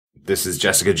This is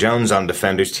Jessica Jones on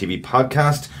Defenders TV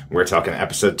podcast. We're talking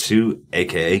episode 2,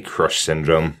 aka Crush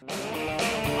Syndrome.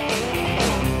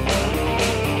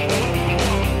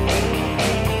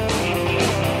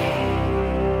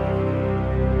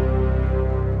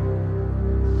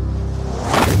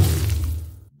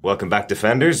 Welcome back,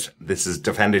 Defenders. This is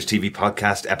Defenders TV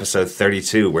podcast episode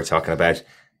 32. We're talking about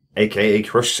aka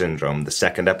Crush Syndrome, the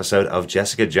second episode of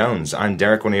Jessica Jones. I'm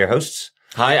Derek, one of your hosts.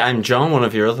 Hi, I'm John, one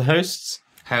of your other hosts.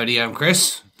 Howdy, I'm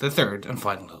Chris, the third and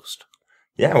final host.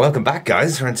 Yeah, welcome back,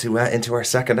 guys. We're into our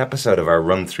second episode of our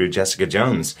run through Jessica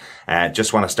Jones.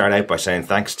 Just want to start out by saying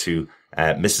thanks to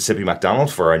Mississippi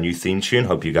McDonald for our new theme tune.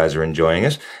 Hope you guys are enjoying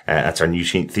it. That's our new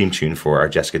theme tune for our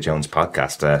Jessica Jones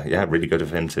podcast. Yeah, really good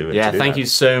of him to Yeah, to do thank that. you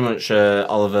so much,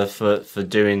 Oliver, for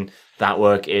doing that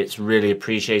work. It's really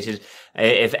appreciated.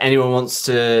 If anyone wants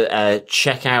to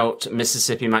check out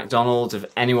Mississippi McDonald, if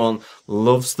anyone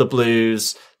loves the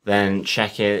blues, then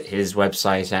check his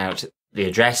website out. The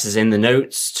address is in the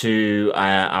notes to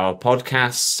our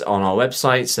podcasts on our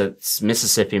website. So it's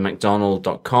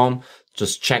MississippiMcDonald.com.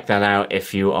 Just check that out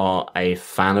if you are a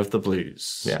fan of the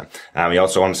blues. Yeah. We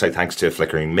also want to say thanks to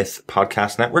Flickering Myth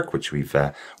Podcast Network, which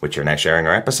are now sharing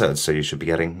our episodes. So you should be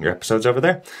getting your episodes over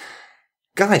there.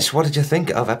 Guys, what did you think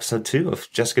of episode 2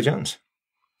 of Jessica Jones?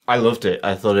 I loved it.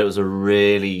 I thought it was a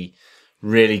really,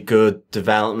 really good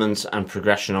development and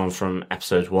progression on from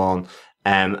episode 1.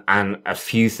 And a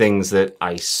few things that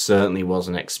I certainly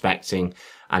wasn't expecting.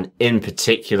 And in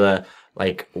particular,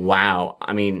 wow.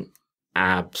 I mean,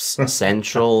 abs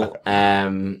central,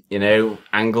 angle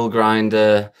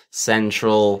grinder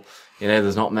central.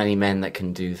 There's not many men that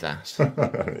can do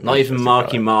that. Not even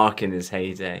Marky Mark in his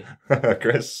heyday.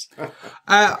 Chris?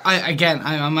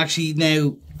 I'm actually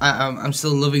now, I'm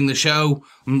still loving the show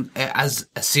as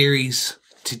a series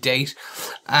to date.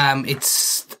 I'm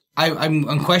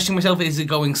questioning myself, is it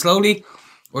going slowly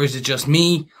or is it just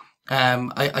me?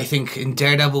 I think in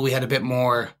Daredevil we had a bit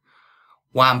more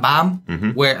wham bam,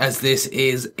 whereas this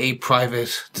is a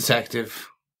private detective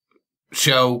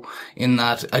show in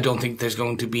that I don't think there's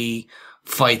going to be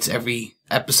fights every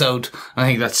episode. I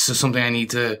think that's just something I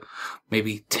need to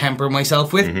maybe temper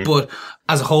myself with, but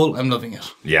as a whole, I'm loving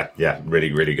it. Yeah,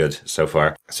 really, really good so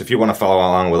far. So if you want to follow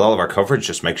along with all of our coverage,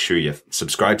 just make sure you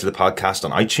subscribe to the podcast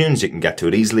on iTunes. You can get to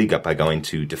it easily by going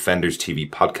to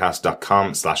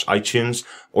defenderstvpodcast.com/iTunes,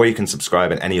 or you can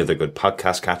subscribe in any other good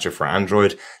podcast catcher for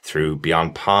Android through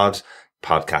Beyond Pod,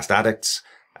 Podcast Addicts,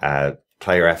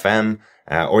 Player FM,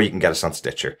 or you can get us on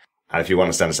Stitcher. And if you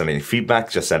want to send us any feedback,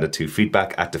 just send it to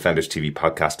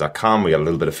feedback@defenderstvpodcast.com. We got a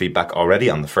little bit of feedback already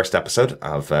on the first episode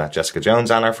of Jessica Jones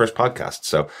and our first podcast.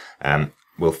 So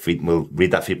we'll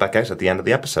read that feedback out at the end of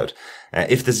the episode.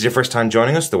 If this is your first time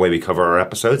joining us, the way we cover our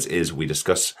episodes is we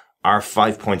discuss our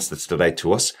 5 points that stood out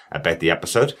to us about the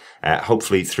episode.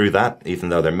 Hopefully through that, even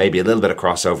though there may be a little bit of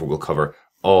crossover, we'll cover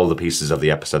all the pieces of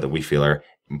the episode that we feel are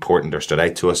important or stood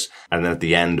out to us. And then at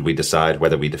the end, we decide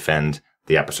whether we defend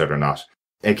the episode or not.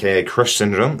 aka Crush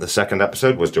Syndrome, the second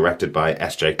episode, was directed by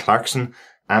S.J. Clarkson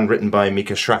and written by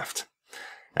Micah Schraft.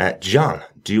 John,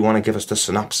 do you want to give us the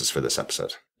synopsis for this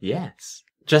episode? Yes.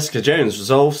 Jessica Jones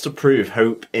resolves to prove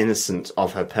Hope innocent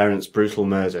of her parents' brutal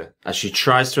murder as she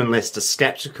tries to enlist a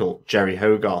skeptical Jerry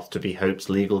Hogarth to be Hope's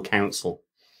legal counsel.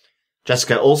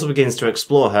 Jessica also begins to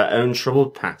explore her own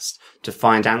troubled past to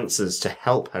find answers to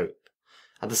help Hope.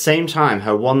 At the same time,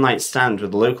 her one-night stand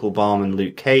with local barman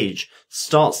Luke Cage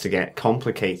starts to get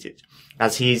complicated,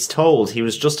 as he's told he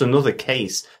was just another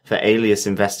case for alias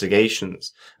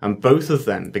investigations, and both of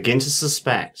them begin to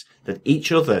suspect that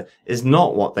each other is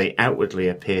not what they outwardly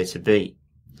appear to be.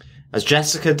 As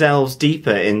Jessica delves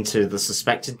deeper into the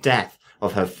suspected death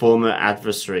of her former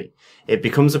adversary, it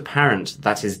becomes apparent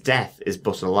that his death is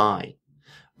but a lie.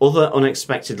 Other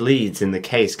unexpected leads in the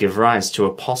case give rise to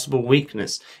a possible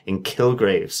weakness in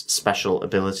Kilgrave's special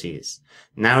abilities.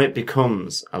 Now it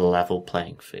becomes a level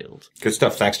playing field. Good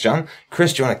stuff. Thanks, John.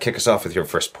 Chris, do you want to kick us off with your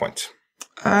first point?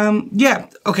 Yeah.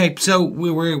 Okay. So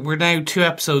we're now 2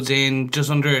 episodes in,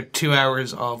 just under 2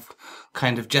 hours of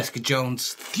kind of Jessica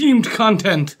Jones themed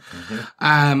content.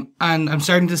 And I'm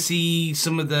starting to see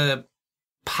some of the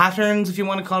patterns, if you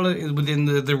want to call it, within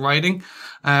the writing.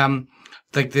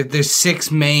 There's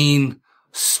 6 main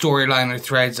storyline or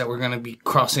threads that we're going to be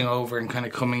crossing over and kind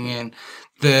of coming in.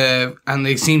 And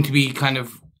they seem to be kind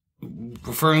of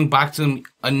referring back to them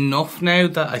enough now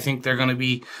that I think they're going to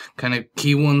be kind of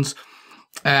key ones.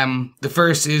 The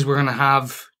first is we're going to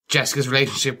have Jessica's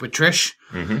relationship with Trish.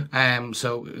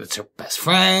 So it's her best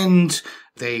friend.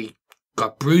 They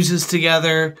got bruises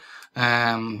together.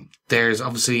 There's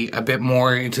obviously a bit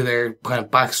more into their kind of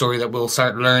backstory that we'll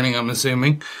start learning, I'm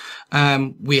assuming.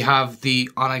 We have the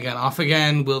on again, off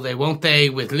again, will they, won't they,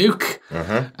 with Luke.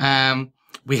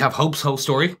 We have Hope's whole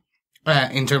story,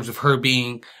 in terms of her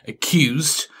being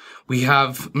accused. We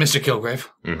have Mr. Kilgrave,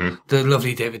 the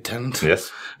lovely David Tennant. Yes.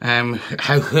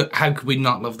 How could we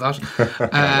not love that?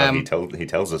 Well, he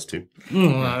tells us to.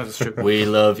 That's true. We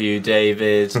love you,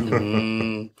 David.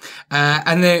 And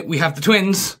then we have the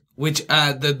twins, which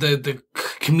the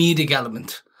comedic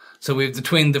element. So we have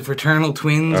the fraternal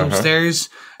twins upstairs.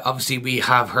 Obviously, we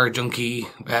have her junkie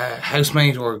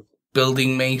housemate or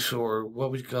building mate, or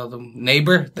what would you call them?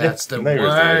 Neighbour? That's the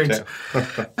word.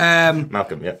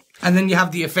 Malcolm, yeah. And then you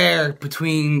have the affair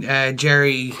between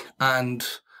Jerry and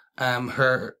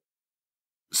her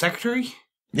secretary.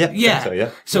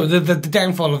 Yeah. So the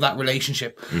downfall of that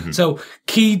relationship. So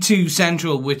key to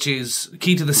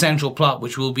the central plot,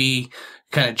 which will be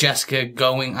kind of Jessica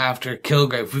going after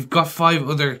Kilgrave. We've got 5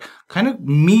 other kind of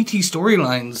meaty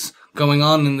storylines going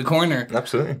on in the corner.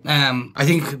 Absolutely. I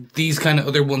think these kind of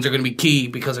other ones are going to be key,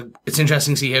 because it's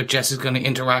interesting to see how Jess is going to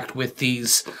interact with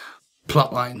these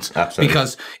plot lines. Absolutely.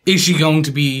 Because is she going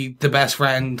to be the best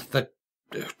friend that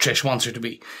Trish wants her to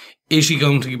be? Is she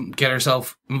going to get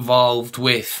herself involved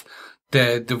with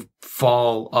the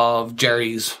fall of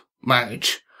Jerry's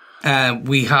marriage?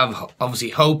 We have obviously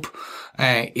Hope.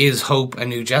 Is Hope a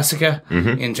new Jessica?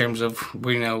 In terms of,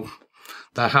 we know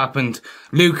that happened.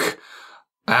 Luke,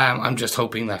 I'm just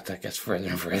hoping that gets further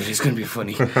and further. It's going to be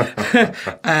funny.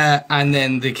 And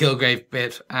then the Kilgrave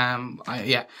bit.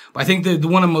 I think the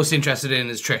one I'm most interested in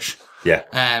is Trish.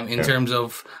 Yeah. In terms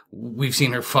of, we've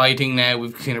seen her fighting now.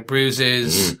 We've seen her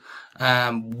bruises.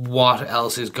 What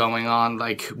else is going on?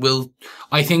 Like, will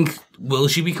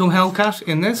she become Hellcat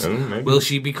in this? Maybe. Will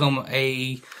she become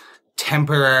a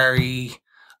temporary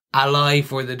ally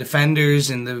for the Defenders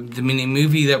in the mini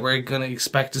movie that we're going to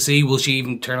expect to see? Will she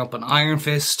even turn up an Iron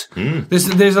Fist?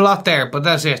 There's a lot there, but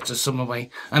that's it. Just some of my,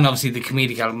 and obviously the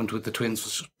comedic element with the twins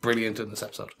was brilliant in this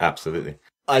episode. Absolutely.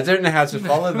 I don't know how to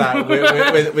follow that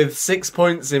with 6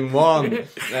 points in one.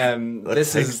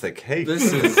 This is the cake.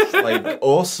 This is like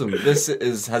awesome.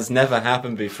 Has never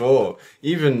happened before.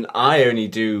 Even I only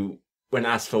do, when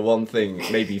asked for one thing,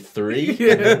 maybe 3.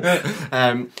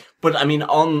 But I mean,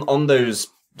 on those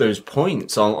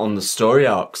points on the story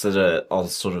arcs that are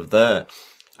sort of there,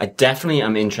 I definitely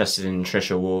am interested in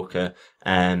Trisha Walker,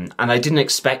 and I didn't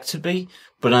expect to be,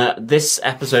 but this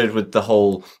episode with the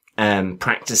whole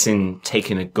practicing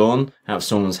taking a gun out of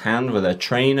someone's hand with her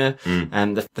trainer,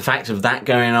 and the fact of that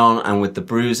going on, and with the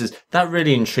bruises, that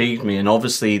really intrigued me, and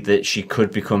obviously that she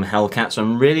could become Hellcat, so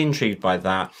I'm really intrigued by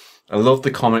that. I love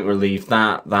the comic relief,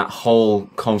 that whole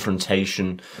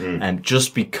confrontation,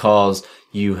 just because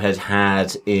you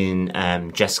had in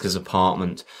Jessica's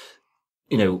apartment,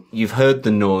 you know, you've heard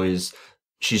the noise,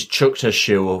 she's chucked her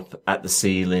shoe up at the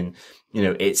ceiling, you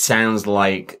know, it sounds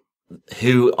like,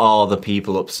 who are the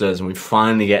people upstairs? And we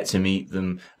finally get to meet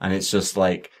them, and it's just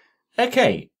like,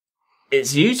 okay,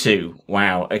 it's you two,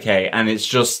 wow, okay, and it's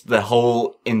just the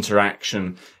whole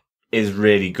interaction is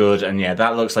really good, and yeah,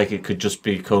 that looks like it could just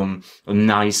become a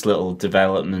nice little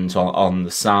development on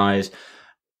the side.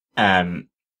 And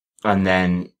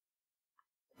then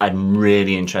I'm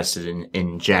really interested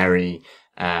in Jerry,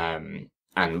 and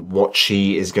what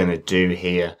she is going to do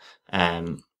here.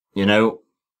 You know,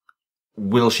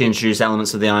 will she introduce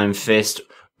elements of the Iron Fist?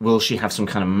 Will she have some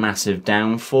kind of massive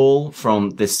downfall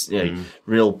from this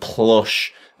real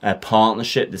plush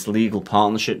partnership, this legal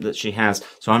partnership that she has?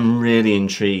 So I'm really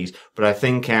intrigued. But I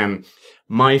think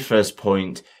my first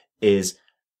point is,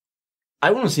 I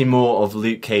want to see more of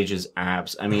Luke Cage's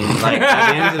abs. I mean, like,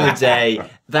 at the end of the day,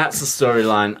 that's the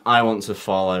storyline I want to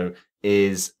follow.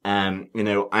 Is you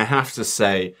know, I have to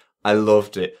say, I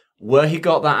loved it. Where he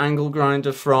got that angle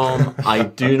grinder from, I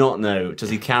do not know. Does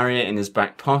he carry it in his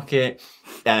back pocket?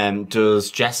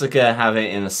 Does Jessica have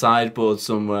it in a sideboard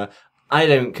somewhere? I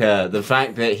don't care. The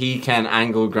fact that he can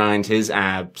angle grind his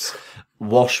abs,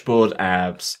 washboard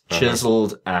abs,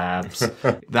 chiseled abs,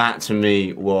 that to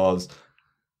me was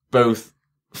both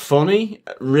funny,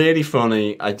 really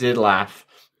funny. I did laugh,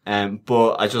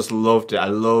 but I just loved it. I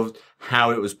loved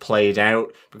how it was played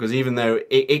out, because even though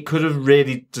it could have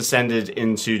really descended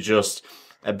into just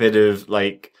a bit of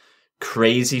like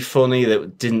crazy funny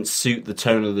that didn't suit the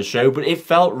tone of the show, but it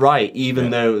felt right, even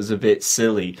though it was a bit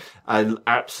silly. I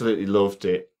absolutely loved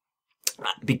it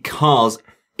because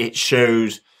it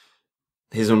showed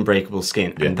his unbreakable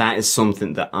skin, and that is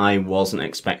something that I wasn't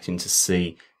expecting to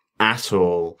see at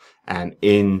all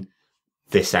in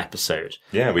this episode.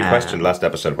 Yeah, we questioned last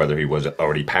episode whether he was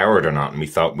already powered or not, and we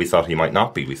thought he might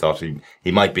not be. We thought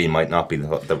he might be, might not be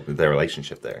their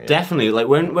relationship there. Yeah. Definitely. Like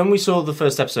when we saw the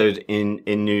first episode in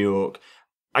New York,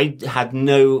 I had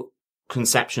no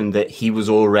conception that he was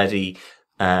already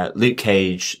Luke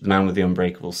Cage, the man with the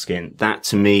unbreakable skin. That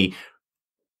to me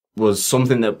was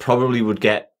something that probably would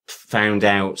get found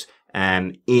out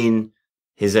in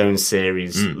his own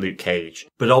series, Luke Cage.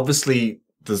 But obviously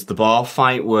there's the bar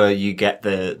fight where you get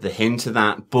the hint of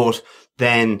that, but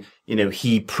then,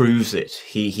 he proves it.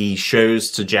 He shows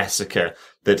to Jessica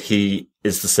that he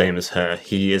is the same as her.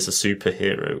 He is a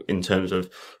superhero in terms of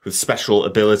with special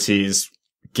abilities,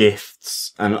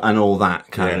 gifts, and all that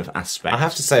kind of aspect. I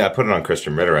have to say, I put it on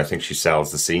Kristen Ritter. I think she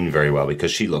sells the scene very well because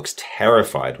she looks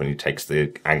terrified when he takes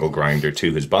the angle grinder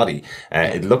to his body.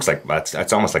 It looks like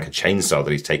it's almost like a chainsaw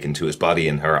that he's taken to his body.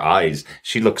 In her eyes,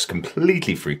 she looks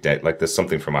completely freaked out, like there's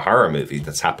something from a horror movie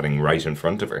that's happening right in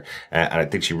front of her. And I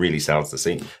think she really sells the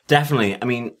scene. Definitely. I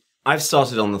mean, I've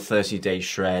started on the 30-day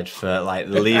shred for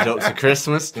the lead up to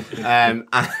Christmas. And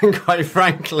quite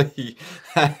frankly,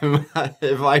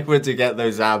 if I were to get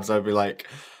those abs, I'd be like,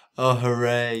 oh,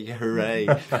 hooray, hooray.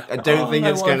 I don't think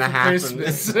it's going to happen.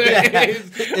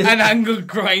 An angle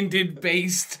grinded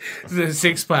based the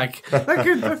six pack.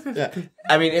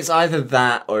 I mean, it's either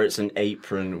that or it's an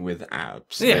apron with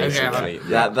abs. Basically.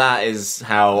 That is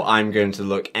how I'm going to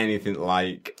look anything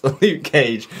like Luke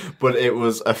Cage. But it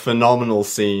was a phenomenal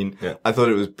scene. Yeah. I thought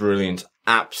it was brilliant.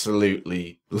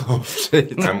 Absolutely loved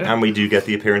it. And we do get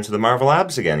the appearance of the Marvel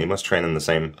abs again. He must train in the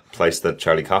same place that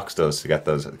Charlie Cox does to get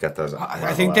those.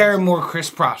 I think they're more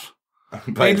Chris Pratt.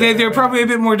 They're probably a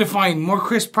bit more defined, more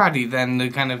Chris Pratty than the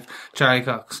kind of Charlie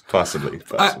Cox. Possibly.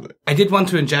 I did want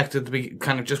to inject at the beginning,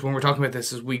 kind of just when we're talking about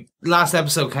this, is last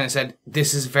episode kind of said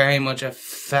this is very much a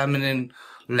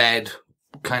feminine-led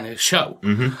kind of show.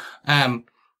 Mm-hmm.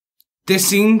 This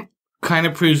scene kind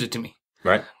of proves it to me.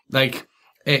 Right. Like,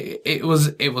 it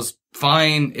was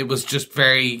fine. It was just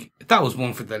that was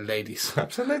one for the ladies.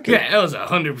 Absolutely. Yeah, it was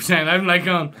 100%. I'm like,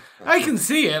 I can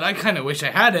see it. I kind of wish I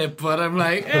had it, but I'm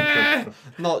like,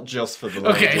 Not just for the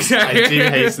ladies. Okay, I do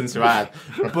hasten to add.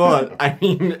 But, I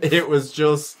mean, it was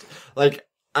just, like,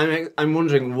 I'm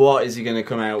wondering what is he going to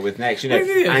come out with next?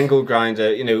 Angle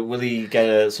grinder, will he get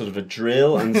a sort of a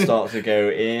drill and start to go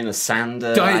in, a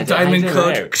sander? Diamond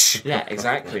cut. Yeah,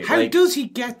 exactly. How does he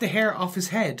get the hair off his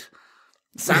head?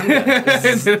 Sander.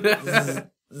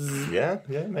 Yeah,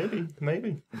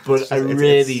 maybe. But a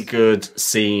really good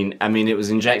scene. I mean, it was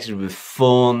injected with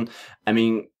fun. I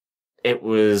mean, it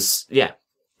was,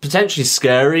 potentially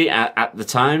scary at the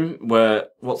time, where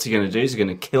what's he going to do? Is he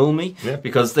going to kill me? Yeah.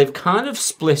 Because they've kind of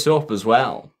split up as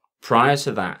well prior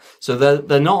to that. So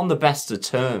they're not on the best of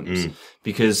terms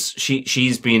because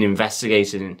she's been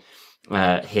investigating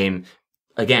him.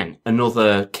 Again,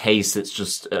 another case that's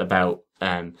just about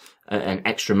an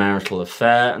extramarital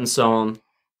affair and so on.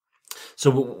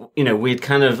 So, we'd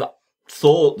kind of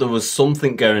thought there was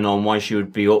something going on why she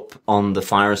would be up on the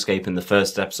fire escape in the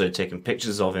first episode taking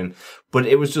pictures of him. But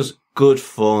it was just good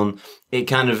fun. It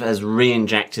kind of has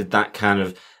re-injected that kind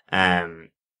of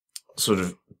sort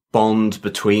of bond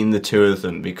between the two of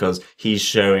them because he's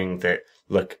showing that,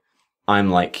 look,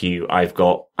 I'm like you.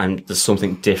 There's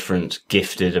something different,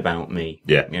 gifted about me.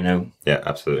 Yeah. Yeah,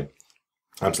 absolutely.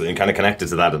 Absolutely. And kind of connected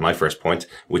to that is my first point,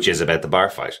 which is about the bar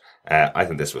fight. I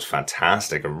think this was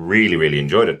fantastic. I really, really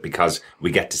enjoyed it because we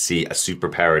get to see a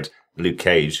superpowered Luke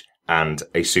Cage and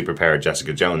a superpowered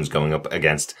Jessica Jones going up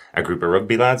against a group of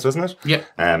rugby lads, wasn't it? Yeah.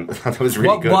 That was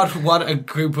really good. What a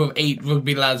group of 8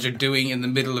 rugby lads are doing in the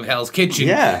middle of Hell's Kitchen.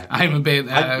 Yeah. I'm a bit...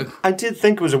 I did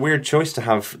think it was a weird choice to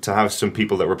have some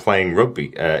people that were playing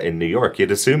rugby in New York.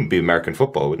 You'd assume it'd be American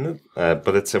football, wouldn't it?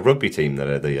 But it's a rugby team that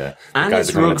are the and guys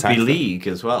it's are going to attack rugby league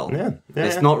as well. Yeah.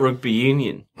 It's not rugby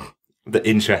union. The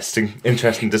interesting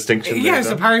distinction. Yes,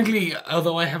 apparently,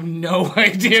 although I have no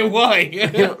idea why.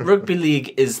 Rugby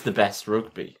league is the best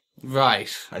rugby.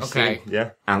 Right. Okay. See. Yeah.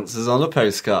 Answers on a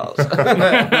postcard.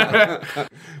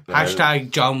 Hashtag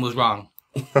John was wrong.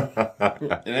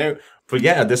 But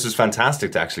yeah, this was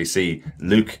fantastic to actually see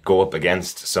Luke go up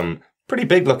against some pretty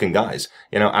big looking guys.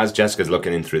 As Jessica's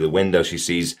looking in through the window, she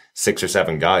sees 6 or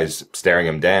 7 guys staring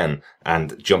him down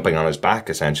and jumping on his back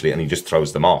essentially, and he just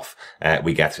throws them off.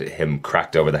 We get him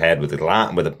cracked over the head with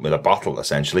a bottle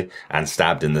essentially, and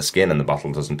stabbed in the skin, and the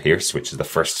bottle doesn't pierce, which is the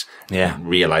first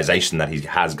realization that he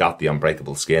has got the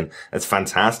unbreakable skin. It's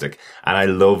fantastic. And I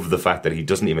love the fact that he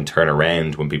doesn't even turn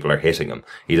around when people are hitting him.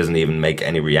 He doesn't even make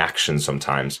any reaction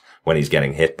sometimes when he's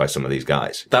getting hit by some of these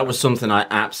guys. That was something I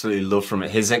absolutely loved from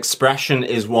it. His expression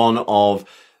is one of,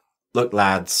 look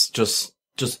lads, just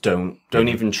just don't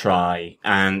even try.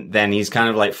 And then he's kind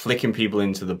of like flicking people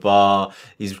into the bar.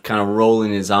 He's kind of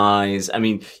rolling his eyes. I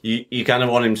mean, you kind of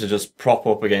want him to just prop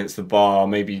up against the bar,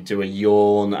 maybe do a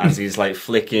yawn as he's like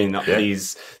flicking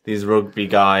these rugby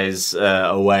guys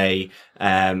away.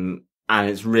 And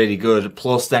it's really good.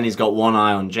 Plus then he's got one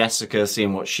eye on Jessica,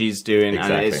 seeing what she's doing.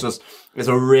 Exactly. And it's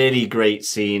a really great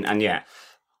scene. And yeah,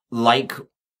 like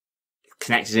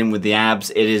connected in with the abs,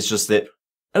 it is just that,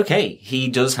 okay, he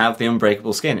does have the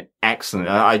unbreakable skin. Excellent.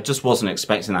 I just wasn't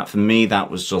expecting that. For me,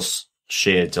 that was just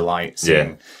sheer delight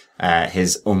seeing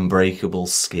his unbreakable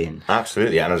skin.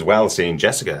 Absolutely. And as well, seeing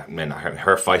Jessica, I mean,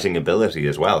 her fighting ability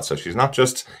as well. So she's not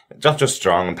just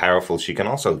strong and powerful. She can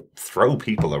also throw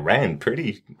people around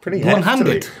pretty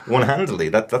one-handedly.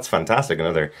 That's fantastic.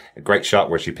 Another great shot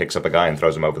where she picks up a guy and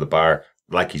throws him over the bar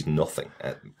like he's nothing.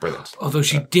 Brilliant. Although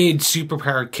she did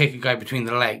superpowered kick a guy between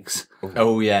the legs.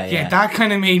 Oh, yeah. Yeah, that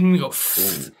kind of made me go,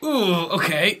 ooh,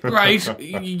 okay, right.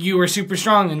 You were super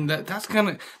strong. And that's kind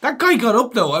of, that guy got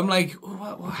up though. I'm like,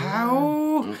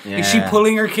 how? Yeah. Is she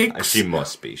pulling her kicks? She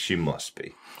must be.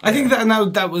 I think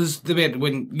that was the bit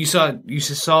when you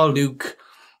saw Luke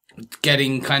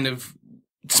getting kind of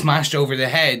smashed over the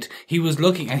head. He was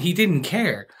looking and he didn't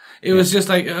care. It was just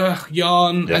like,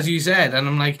 yawn, as you said. And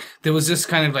I'm like, there was this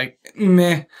kind of like,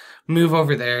 meh, move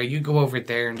over there. You go over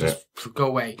there and just go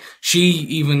away. She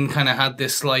even kind of had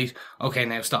this slight, okay,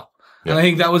 now stop. Yeah. And I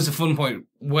think that was the fun point.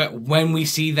 When we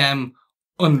see them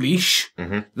unleash,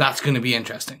 that's going to be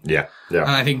interesting. Yeah.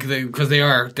 And I think because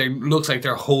they looks like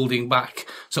they're holding back.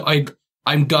 So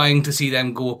I'm dying to see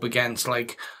them go up against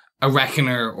like a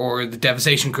Reckoner or the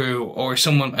Devastation Crew or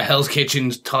someone, a Hell's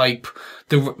Kitchen type,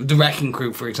 the Wrecking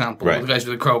Crew, for example, the guys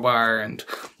with the crowbar and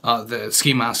the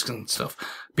ski masks and stuff,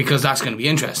 because that's going to be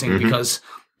interesting because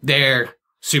they're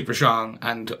super strong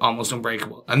and almost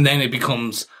unbreakable. And then it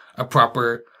becomes a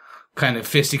proper kind of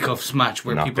fisticuffs match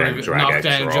where people are knocked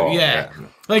down. Yeah.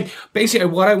 Like basically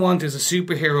what I want is a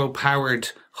superhero powered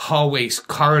hallway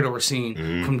corridor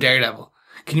scene from Daredevil.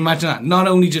 Can you imagine that? Not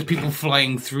only just people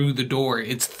flying through the door,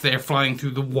 they're flying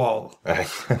through the wall.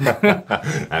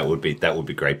 That would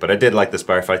be great. But I did like this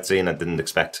bar fight scene. I didn't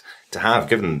expect to have,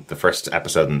 given the first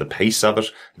episode and the pace of it.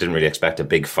 I didn't really expect a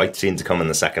big fight scene to come in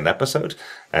the second episode.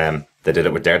 They did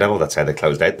it with Daredevil. That's how they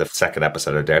closed out. The second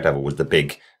episode of Daredevil was the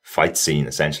big fight scene,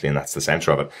 essentially, and that's the center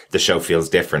of it. The show feels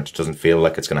different. It doesn't feel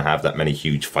like it's going to have that many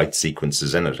huge fight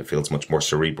sequences in it. It feels much more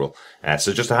cerebral.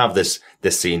 So just to have this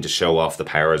scene to show off the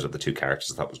powers of the two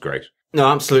characters, I thought was great. No,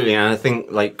 absolutely. And I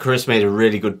think, like, Chris made a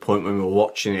really good point when we were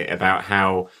watching it about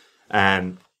how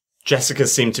Jessica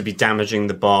seemed to be damaging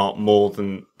the bar more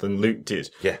than Luke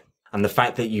did. Yeah. And the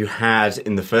fact that you had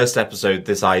in the first episode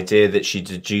this idea that she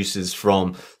deduces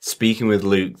from speaking with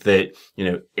Luke that, you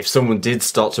know, if someone did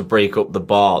start to break up the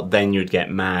bar, then you'd get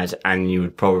mad and you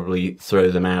would probably throw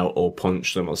them out or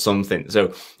punch them or something.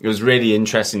 So it was really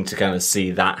interesting to kind of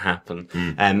see that happen.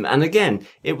 And again,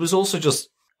 it was also just,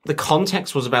 the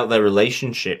context was about their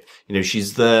relationship. You know,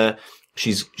 she's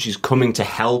coming to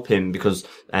help him because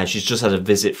she's just had a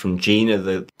visit from Gina,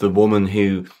 the woman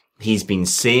who he's been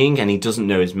seeing and he doesn't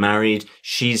know is married.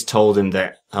 She's told him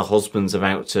that her husband's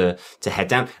about to head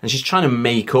down, and she's trying to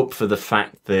make up for the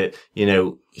fact that, you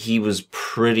know, he was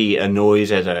pretty annoyed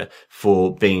at her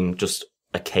for being just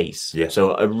a case. Yeah.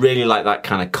 So I really like that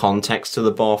kind of context to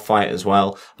the bar fight as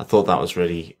well. I thought that was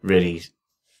really, really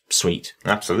sweet.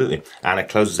 Absolutely. And it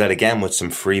closes out again with some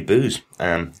free booze.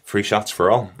 Free shots for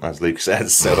all, as Luke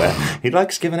says. So he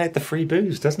likes giving out the free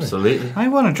booze, doesn't he? Absolutely. I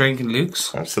want a drink in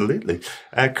Luke's. Absolutely.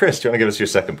 Chris, do you want to give us your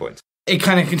second point? It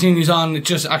kind of continues on. It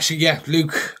just actually,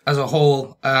 Luke as a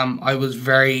whole, I was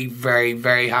very, very,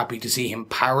 very happy to see him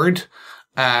powered.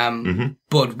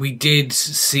 But we did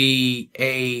see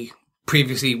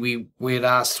previously we had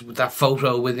asked with that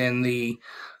photo within the,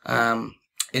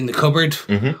 in the cupboard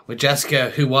with Jessica.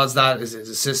 Who was that? Is it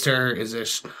a sister? Is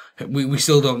it? We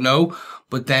still don't know.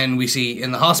 But then we see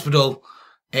in the hospital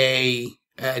a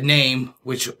name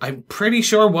which I'm pretty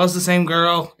sure was the same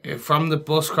girl from the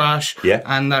bus crash. Yeah,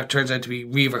 and that turns out to be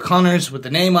Reva Connors with the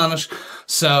name on it.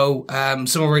 So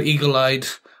some of our eagle-eyed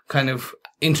kind of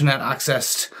internet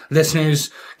accessed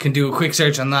listeners can do a quick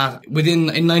search on that. In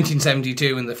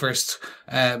 1972, in the first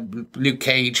Luke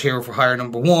Cage Hero for Hire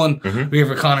 #1,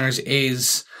 Reva Connors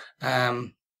is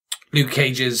Luke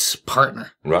Cage's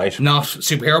partner. Right. Not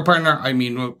superhero partner, I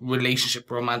mean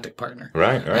relationship, romantic partner.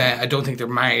 Right. I don't think they're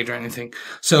married or anything.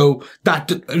 So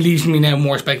that leaves me now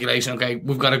more speculation. Okay,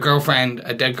 we've got a girlfriend,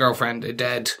 a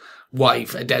dead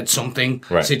wife, a dead something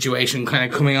situation kind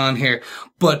of coming on here.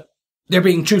 But they're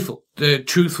being truthful. The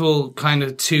truthful kind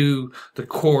of to the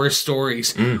core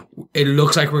stories. It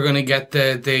looks like we're going to get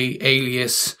the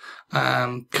Alias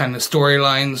kind of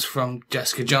storylines from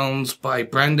Jessica Jones by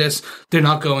Brandis. They're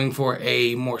not going for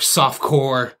a more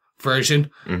softcore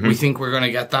version. We think we're going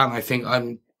to get that. And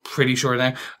I'm pretty sure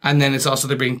now. And then it's also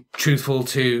they're being truthful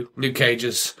to Luke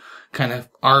Cage's kind of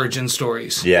origin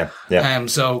stories. Yeah.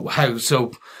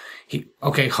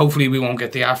 Hopefully we won't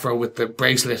get the afro with the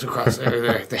bracelet across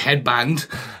or the headband.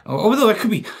 Although it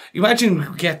could be,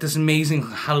 imagine we get this amazing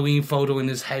Halloween photo in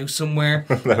his house somewhere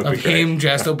of him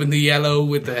dressed up in the yellow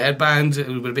with the headband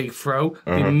with a big fro.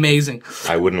 It'd be amazing.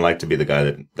 I wouldn't like to be the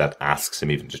guy that asks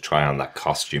him even to try on that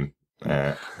costume.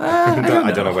 I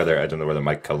don't know whether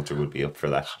my culture would be up for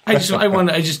that. I just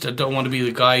don't want to be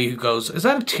the guy who goes, "Is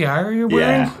that a tiara you're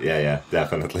wearing?" Yeah,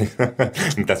 definitely.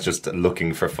 That's just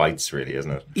looking for fights, really, isn't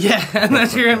it? Yeah, and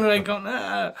that's you're like going,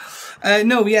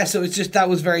 no, yeah. So it's just that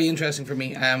was very interesting for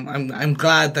me. I'm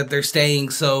glad that they're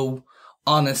staying so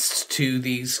honest to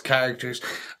these characters,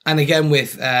 and again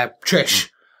with Trish,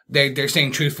 they're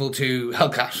staying truthful to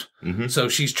Hellcat. So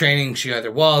she's training. She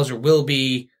either was or will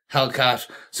be Hellcat.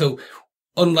 So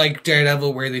unlike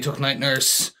Daredevil, where they took Night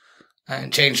Nurse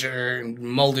and changed her and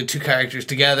molded two characters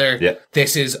together,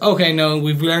 this is okay. No,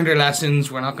 we've learned our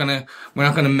lessons. We're not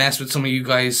gonna mess with some of you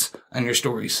guys and your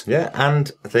stories. Yeah,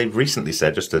 and they recently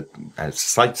said, just a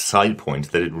slight side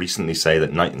point, they did recently say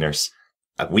that Night Nurse,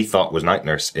 we thought was Night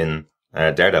Nurse in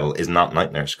Daredevil, is not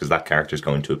Night Nurse because that character is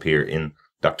going to appear in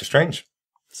Doctor Strange.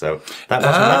 So that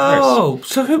wasn't Night Nurse. Oh,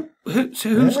 so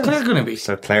who's Claire going to be?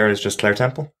 So Claire is just Claire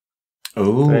Temple.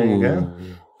 Oh, there you go.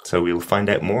 So we'll find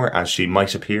out more as she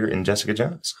might appear in Jessica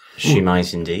Jones. She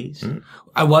might indeed.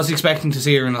 I was expecting to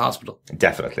see her in the hospital.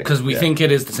 Definitely. Because we think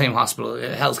it is the same hospital,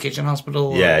 Hell's Kitchen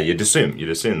Hospital. Yeah, you'd assume.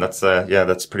 That's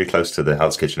that's pretty close to the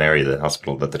Hell's Kitchen area, the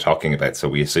hospital that they're talking about. So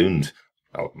we assumed,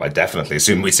 I definitely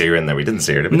assumed we see her in there. We didn't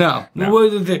see her, did we? No. Well,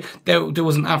 there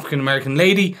was an African-American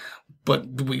lady, but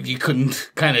you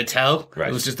couldn't kind of tell. Right.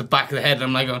 It was just the back of the head. And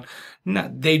I'm like going,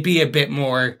 no, they'd be a bit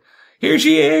more... Here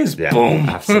she is. Yeah, boom.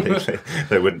 Absolutely.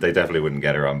 They definitely wouldn't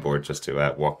get her on board just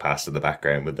to walk past in the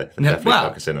background, would they? They'd definitely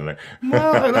focus in on her.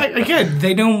 No, again,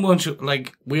 they don't want you,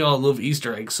 we all love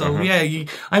Easter eggs. So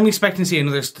I'm expecting to see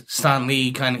another Stan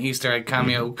Lee kind of Easter egg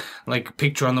cameo,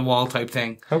 picture on the wall type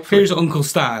thing. Hopefully. Here's Uncle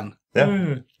Stan.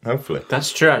 Yeah, hopefully.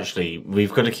 That's true, actually.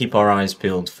 We've got to keep our eyes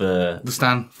peeled for the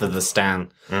Stan.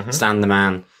 Stan the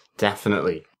Man,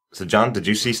 definitely. So, John, did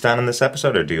you see Stan in this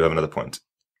episode, or do you have another point?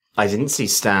 I didn't see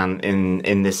Stan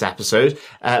in this episode.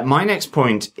 My next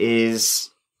point is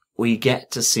we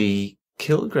get to see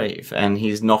Kilgrave, and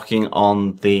he's knocking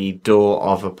on the door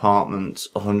of apartment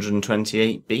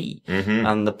 128B,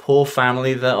 and the poor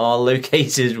family that are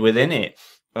located within it.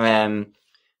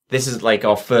 This is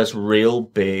our first real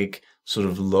big sort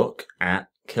of look at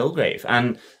Kilgrave,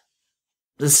 and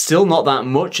there's still not that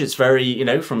much. It's very,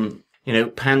 from...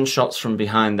 pan shots from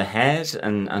behind the head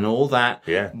and all that.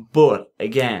 Yeah. But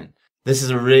again, this is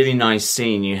a really nice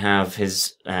scene. You have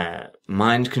his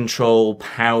mind control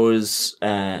powers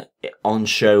on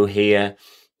show here.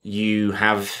 You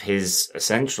have his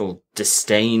essential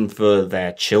disdain for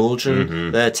their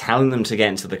children. They're telling them to get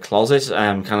into the closet.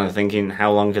 Kind of thinking,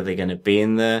 how long are they going to be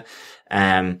in there?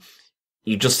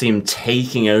 You just see him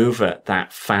taking over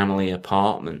that family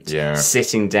apartment,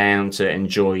 sitting down to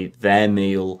enjoy their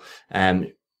meal,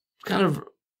 kind of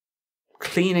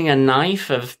cleaning a knife,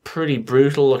 a pretty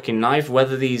brutal looking knife.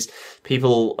 Whether these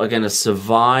people are going to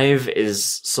survive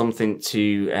is something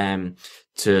to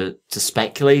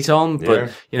speculate on,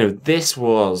 but this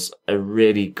was a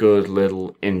really good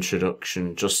little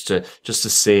introduction just to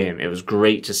see him. It was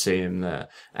great to see him there.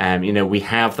 We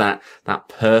have that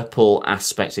purple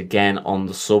aspect again on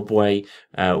the subway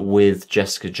with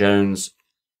Jessica Jones,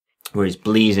 where he's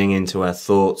bleeding into her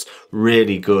thoughts.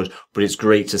 Really good, but it's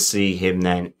great to see him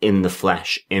then in the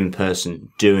flesh, in person,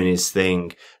 doing his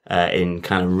thing in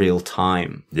kind of real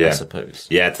time, I suppose.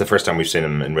 Yeah, it's the first time we've seen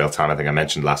him in real time. I think I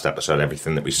mentioned last episode,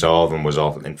 everything that we saw of him was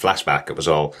all in flashback. It was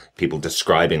all people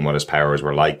describing what his powers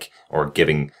were like or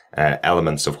giving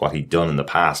elements of what he'd done in the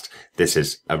past. This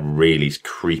is a really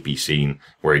creepy scene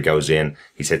where he goes in,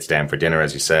 he sits down for dinner,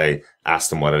 as you say, asks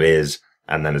them what it is,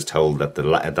 and then is told that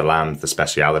the lamb's the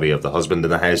speciality of the husband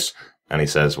in the house. And he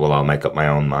says, well, I'll make up my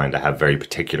own mind. I have very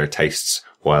particular tastes,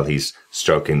 while he's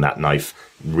stroking that knife.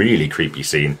 Really creepy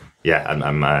scene. Yeah,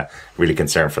 I'm really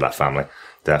concerned for that family.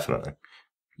 Definitely.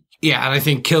 Yeah, and I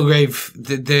think Kilgrave,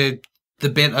 the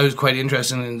bit I was quite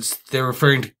interested in is they're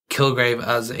referring to Kilgrave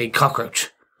as a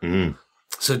cockroach.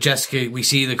 So Jessica, we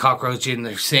see the cockroach in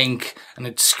the sink, and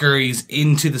it scurries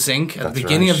into the sink at the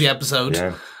beginning of the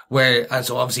episode.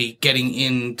 so obviously getting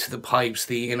into the pipes,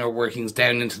 the inner workings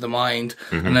down into the mind.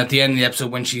 And at the end of the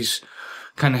episode, when she's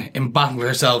kind of embattled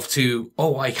herself to,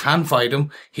 I can fight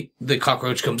him, the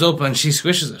cockroach comes up and she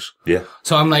squishes it. Yeah.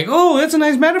 So I'm like, that's a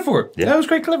nice metaphor. Yeah. That was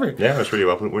quite clever. Yeah, it was really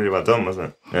well done, wasn't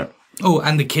it? Yeah. Oh,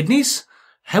 and the kidneys?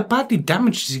 How badly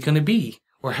damaged is he going to be?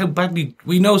 Or how badly...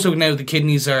 We know so now his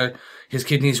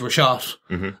kidneys were shot.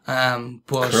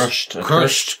 But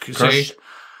crushed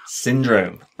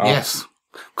syndrome. Oh. Yes.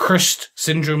 Crushed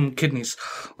syndrome kidneys.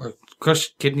 Or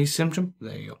crushed kidney syndrome.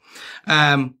 There you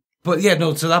go. But yeah,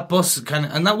 no, so that bus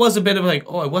and that was a bit of like,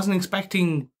 I wasn't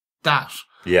expecting that.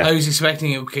 Yeah. I was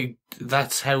expecting, okay,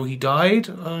 that's how he died.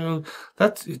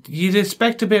 You'd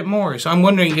expect a bit more. So I'm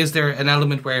wondering, is there an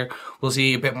element where we'll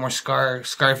see a bit more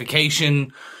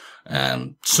scarification,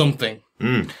 something?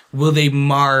 Will they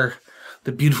mar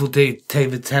the beautiful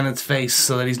David Tennant's face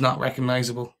so that he's not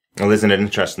recognizable? Well, isn't it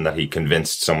interesting that he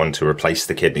convinced someone to replace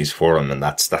the kidneys for him, and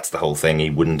that's the whole thing. He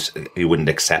wouldn't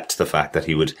accept the fact that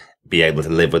he would be able to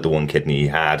live with the one kidney he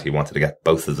had. He wanted to get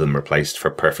both of them replaced for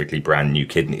perfectly brand new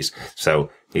kidneys. So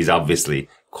he's obviously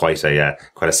quite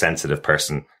a sensitive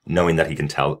person. Knowing that he can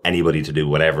tell anybody to do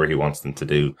whatever he wants them to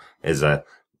do is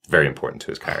very important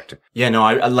to his character. Yeah, no,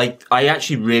 I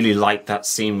actually really liked that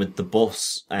scene with the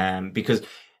bus, because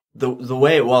the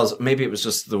way it was, maybe it was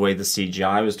just the way the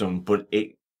CGI was done, but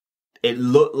it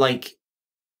looked like,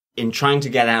 in trying to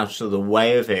get out of the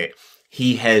way of it,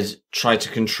 he had tried to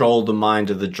control the mind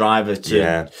of the driver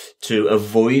to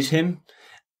avoid him.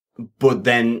 But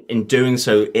then in doing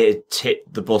so, it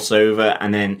tipped the bus over,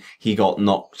 and then he got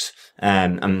knocked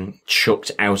and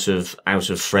chucked out of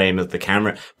frame of the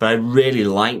camera. But I really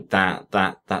liked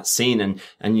that scene,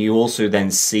 and you also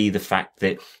then see the fact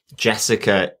that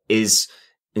Jessica is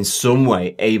in some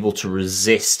way able to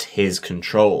resist his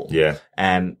control. Yeah.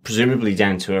 Presumably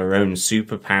down to her own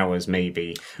superpowers,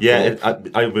 maybe. Yeah,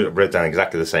 I wrote down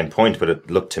exactly the same point, but it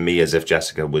looked to me as if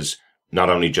Jessica was not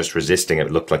only just resisting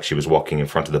it looked like she was walking in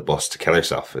front of the bus to kill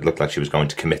herself. It looked like she was going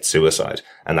to commit suicide.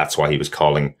 And that's why he was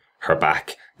calling her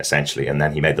back, essentially. And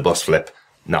then he made the bus flip,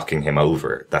 knocking him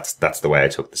over. That's the way I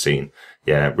took the scene.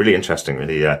 Yeah, really interesting.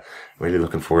 Really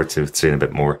looking forward to seeing a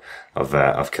bit more of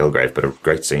Kilgrave, but a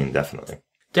great scene, definitely.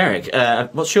 Derek,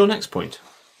 what's your next point?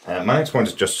 My next point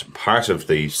is just part of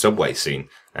the subway scene,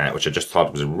 which I just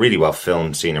thought was a really well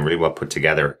filmed scene and really well put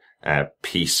together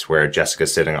piece, where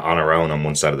Jessica's sitting on her own on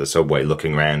one side of the subway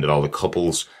looking around at all the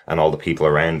couples and all the people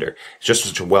around her. It's just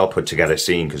such a well put together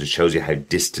scene because it shows you how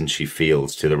distant she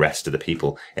feels to the rest of the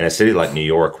people. In a city like New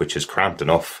York, which is cramped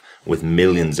enough with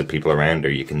millions of people around her,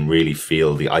 you can really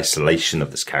feel the isolation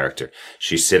of this character.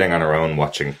 She's sitting on her own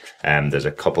watching. There's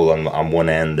a couple on one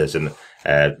end. There's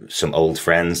some old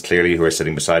friends clearly who are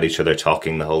sitting beside each other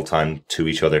talking the whole time to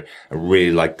each other. I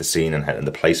really like the scene and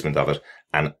the placement of it.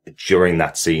 And during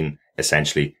that scene,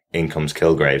 essentially, in comes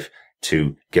Kilgrave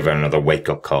to give her another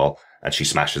wake-up call, and she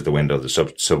smashes the window of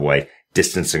the subway,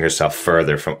 distancing herself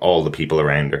further from all the people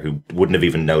around her who wouldn't have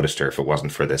even noticed her if it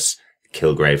wasn't for this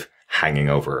Kilgrave hanging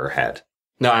over her head.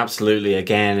 No, absolutely.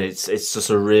 Again, it's just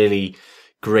a really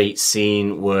great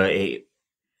scene where it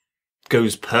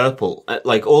goes purple,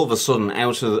 like all of a sudden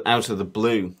out of the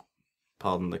blue.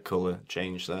 Pardon the colour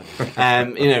change there.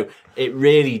 It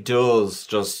really does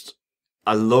just.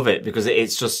 I love it because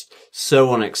it's just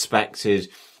so unexpected.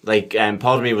 Like,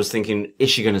 part of me was thinking,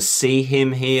 is she going to see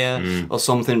him here or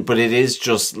something? But it is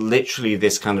just literally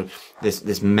this kind of,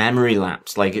 this memory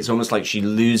lapse. Like, it's almost like she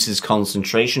loses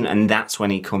concentration, and that's when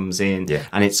he comes in. Yeah.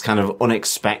 And it's kind of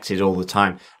unexpected all the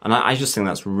time. And I just think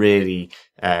that's really,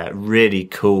 really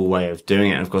cool way of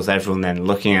doing it. And of course, everyone then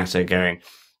looking at her going,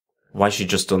 why has she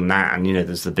just done that? And,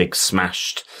 there's the big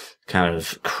smashed kind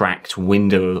of cracked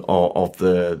window of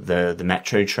the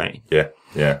metro train. Yeah,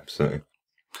 absolutely.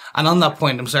 And on that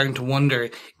point, I'm starting to wonder,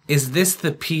 is this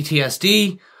the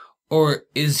PTSD, or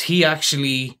is he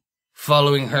actually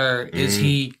following her? Is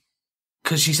he,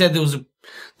 because she said there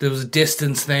was a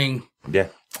distance thing. Yeah.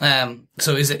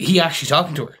 So is it he actually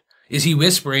talking to her? Is he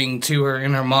whispering to her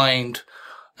in her mind?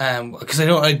 Because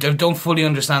I don't fully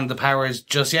understand the powers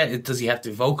just yet. Does he have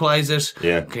to vocalize it?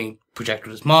 Yeah. Can he project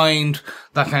with his mind?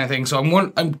 That kind of thing. So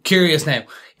I'm curious now.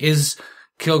 Is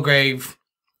Kilgrave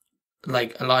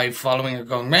like alive following her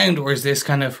going round, or is this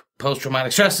kind of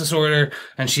post-traumatic stress disorder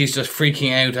and she's just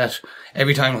freaking out at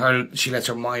every time she lets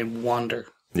her mind wander?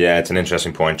 Yeah, it's an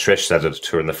interesting point. Trish said it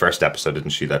to her in the first episode, didn't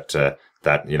she? That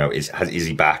is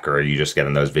he back, or are you just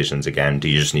getting those visions again? Do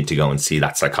you just need to go and see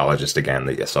that psychologist again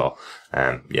that you saw?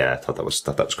 I thought that was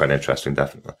quite interesting,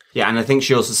 definitely. Yeah, and I think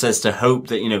she also says to Hope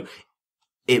that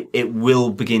it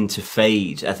will begin to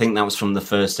fade. I think that was from the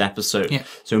first episode. Yeah.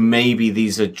 So maybe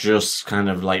these are just kind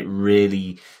of like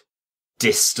really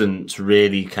distant,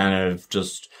 really kind of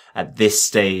just at this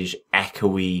stage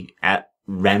echoey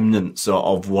remnants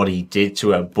of what he did to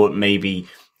her, but maybe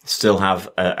still have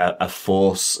a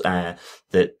force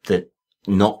that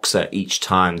knocks her each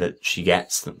time that she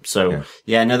gets them. So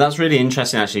no, that's really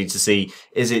interesting actually to see.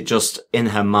 Is it just in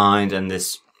her mind and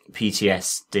this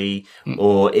PTSD,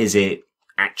 or is it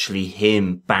actually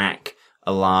him back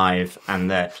alive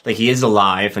and there? Like, he is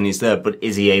alive and he's there, but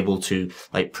is he able to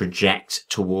like project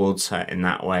towards her in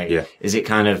that way? Yeah. Is it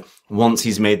kind of once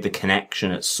he's made the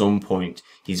connection at some point,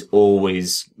 he's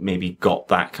always maybe got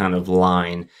that kind of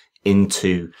line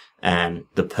into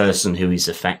the person who he's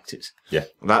affected? Yeah.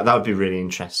 That would be really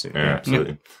interesting. Yeah,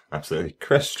 absolutely. Absolutely.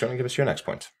 Chris, do you want to give us your next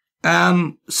point?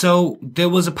 So there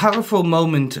was a powerful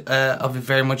moment of it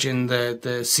very much in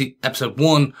the episode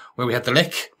 1 where we had the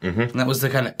lick, and that was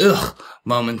the kind of ugh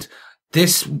moment.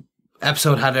 This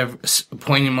episode had a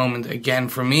poignant moment again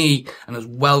for me, and it was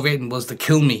well written. Was the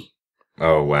kill me?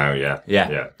 Oh wow, yeah,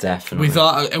 Definitely.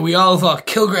 We all thought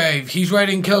Kilgrave. He's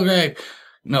writing Kilgrave.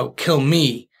 No, kill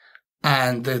me.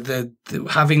 And the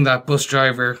having that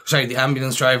the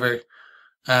ambulance driver,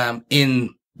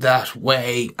 in that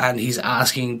way, and he's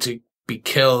asking to be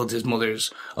killed. His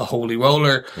mother's a holy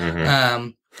roller.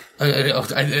 That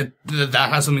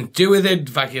has something to do with it.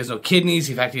 The fact he has no kidneys,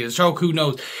 the fact he has a stroke, who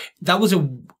knows? That was a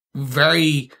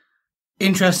very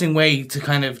interesting way to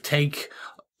kind of take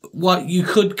what you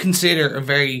could consider a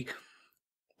very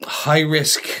high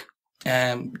risk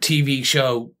TV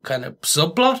show kind of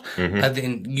subplot, as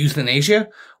in euthanasia,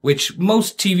 which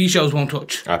most TV shows won't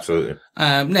touch. Absolutely.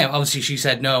 Now, obviously, she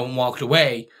said no and walked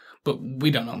away, but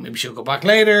we don't know. Maybe she'll go back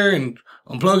later and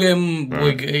unplug him.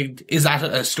 Is that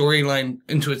a storyline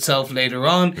into itself later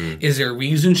on? Is there a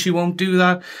reason she won't do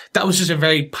that? That was just a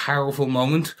very powerful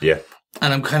moment. Yeah.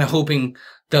 And I'm kind of hoping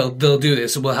they'll do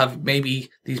this. We'll have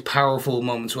maybe these powerful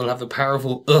moments. We'll have the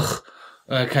powerful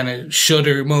kind of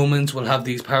shudder moments. We'll have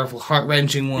these powerful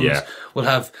heart-wrenching ones. Yeah. We'll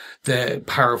have the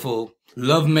powerful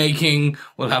love-making.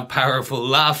 We'll have powerful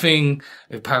laughing,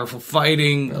 powerful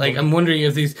fighting. Like, I'm wondering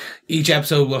if each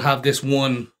episode will have this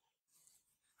one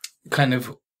kind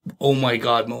of oh my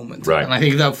god moment. Right. And I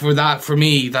think that for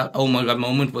me, that oh my god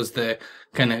moment was the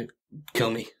kind of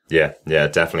kill me. Yeah,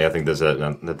 definitely. I think there's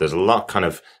a lot kind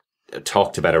of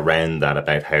talked about around that,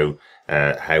 about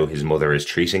how his mother is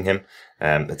treating him.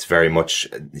 It's very much,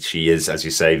 she is, as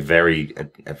you say,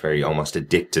 very almost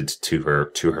addicted to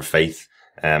her faith.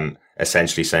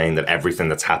 Essentially saying that everything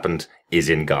that's happened is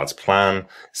in God's plan,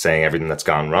 saying everything that's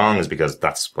gone wrong is because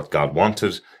that's what God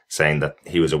wanted, saying that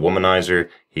he was a womanizer,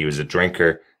 he was a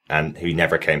drinker, and he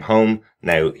never came home.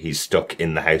 Now he's stuck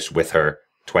in the house with her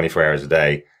 24 hours a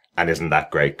day. And isn't that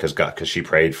great? Because she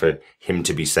prayed for him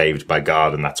to be saved by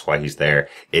God, and that's why he's there.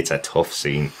 It's a tough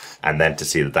scene. And then to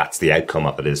see that that's the outcome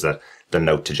of it, is that the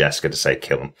note to Jessica to say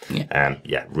kill him.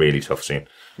 Yeah. Really tough scene.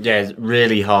 Yeah, it's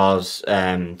really hard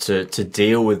to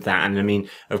deal with that. And I mean,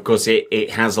 of course, it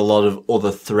has a lot of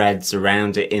other threads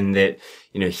around it, in that,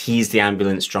 you know, he's the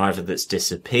ambulance driver that's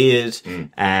disappeared.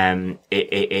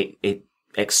 It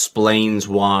explains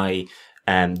why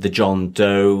the John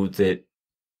Doe that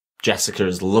Jessica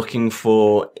is looking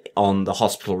for on the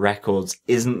hospital records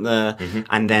isn't there.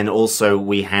 And then also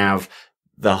we have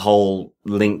the whole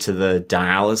link to the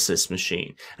dialysis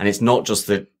machine. And it's not just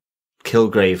that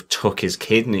Kilgrave took his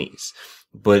kidneys,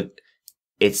 but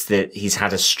it's that he's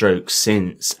had a stroke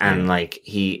since, and like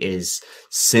he is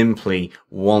simply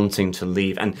wanting to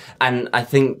leave. And I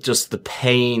think just the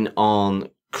pain on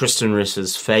Kristen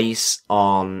Risser's face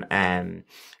on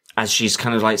as she's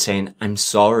kind of like saying, I'm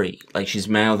sorry. Like, she's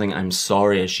mouthing, I'm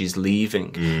sorry, as she's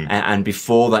leaving. And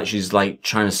before that, she's like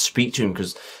trying to speak to him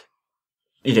because,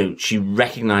 you know, she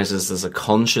recognizes there's a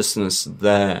consciousness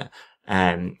there,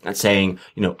 and saying,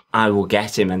 you know, I will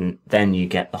get him. And then you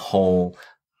get the whole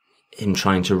him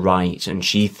trying to write, and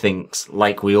she thinks,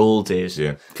 like we all did,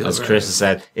 as Chris has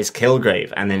said, it's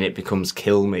Kilgrave, and then it becomes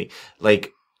kill me.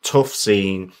 Like, tough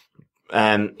scene,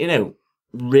 you know,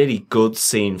 really good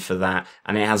scene for that.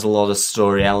 And it has a lot of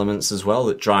story elements as well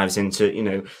that drives into, you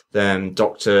know,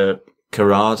 Dr.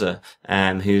 Karada,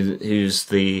 who's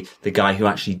the guy who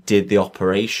actually did the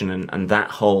operation, and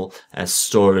that whole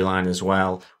storyline as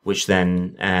well, which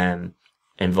then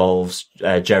involves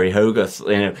Jerry Hogarth.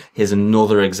 You know, here's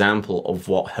another example of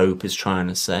what Hope is trying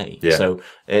to say. Yeah. So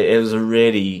it was a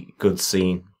really good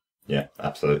scene. Yeah,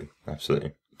 absolutely.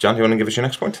 John, do you want to give us your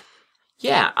next point?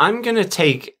 Yeah, I'm going to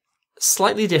take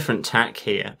slightly different tack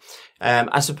here.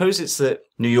 I suppose it's that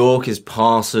New York is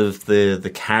part of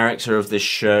the character of this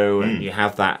show, and you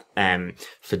have that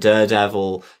for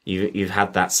Daredevil. You've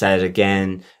had that said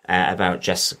again about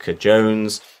Jessica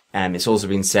Jones. It's also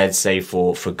been said, say,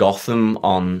 for Gotham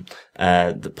on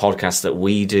the podcast that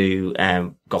we do,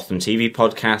 Gotham TV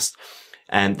podcast.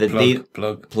 And that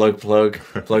plug.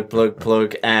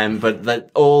 But that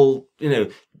all,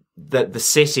 that the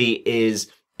city is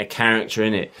a character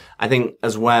in it. I think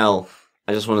as well,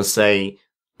 I just want to say,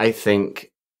 I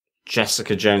think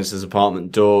Jessica Jones's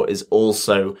apartment door is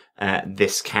also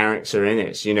this character in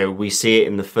it. We see it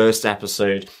in the first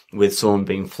episode with someone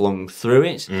being flung through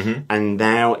it. Mm-hmm. And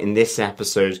now in this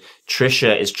episode,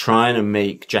 Trisha is trying to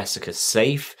make Jessica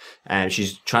safe.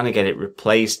 She's trying to get it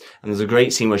replaced. And there's a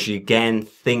great scene where she again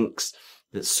thinks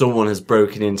that someone has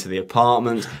broken into the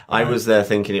apartment. I was there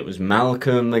thinking it was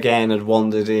Malcolm again had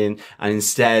wandered in, and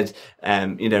instead,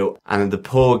 and the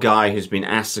poor guy who's been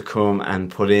asked to come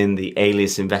and put in the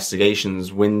Alias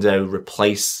Investigations window,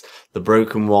 replace the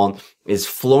broken one, is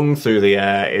flung through the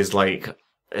air, is like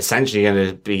essentially going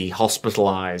to be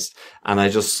hospitalized. And I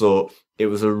just thought it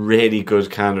was a really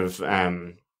good kind of,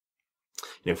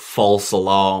 false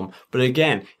alarm. But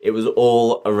again, it was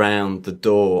all around the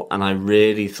door, and I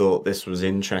really thought this was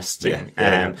interesting.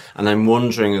 And I'm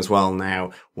wondering as well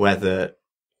now whether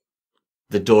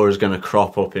the door is going to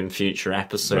crop up in future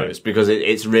episodes, because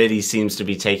it really seems to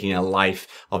be taking a life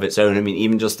of its own. I mean,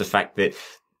 even just the fact that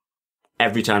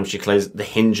every time she closes, the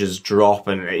hinges drop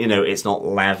and, it's not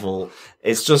level.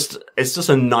 It's just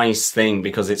a nice thing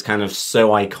because it's kind of so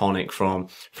iconic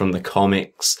from the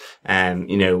comics.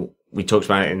 We talked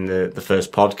about it in the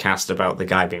first podcast about the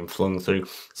guy being flung through.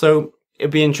 So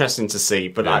it'd be interesting to see,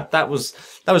 but that was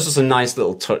just a nice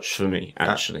little touch for me,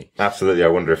 actually. Absolutely. I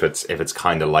wonder if it's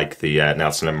kind of like the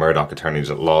Nelson and Murdoch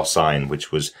attorneys at law sign,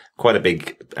 which was quite a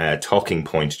big talking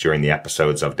point during the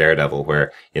episodes of Daredevil,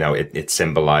 where it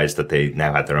symbolized that they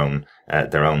now had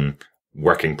their own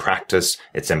working practice.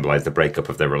 It symbolized the breakup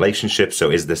of their relationship.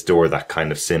 So is this door that kind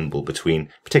of symbol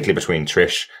particularly between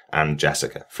Trish and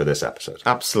Jessica for this episode?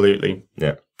 Absolutely.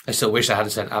 Yeah. I still wish I had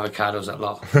said avocados at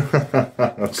law.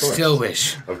 Still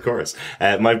wish. Of course.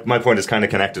 My point is kind of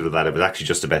connected with that. It was actually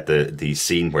just about the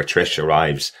scene where Trish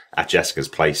arrives at Jessica's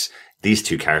place. These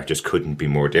two characters couldn't be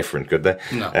more different, could they?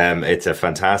 No. It's a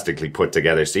fantastically put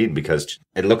together scene because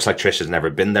it looks like Trish has never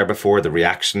been there before. The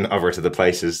reaction of her to the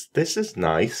place is, this is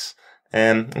nice.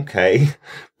 Okay.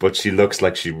 But she looks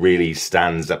like she really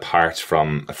stands apart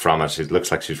from it. It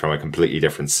looks like she's from a completely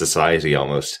different society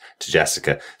almost to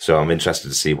Jessica. So I'm interested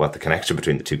to see what the connection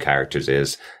between the two characters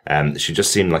is. She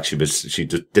just seemed like she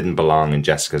just didn't belong in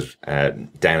Jessica's,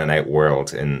 down and out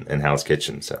world in Hell's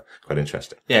Kitchen. So quite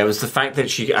interesting. Yeah, it was the fact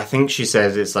that I think she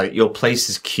said it's like, your place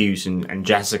is cute, and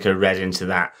Jessica read into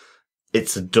that,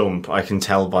 it's a dump. I can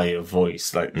tell by your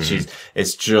voice. Like it's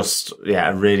just,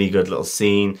 a really good little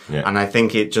scene. Yeah. And I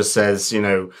think it just says,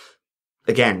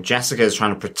 again, Jessica is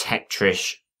trying to protect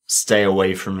Trish. Stay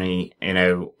away from me.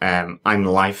 I'm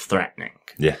life threatening.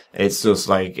 Yeah. It's just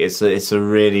like, it's a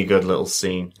really good little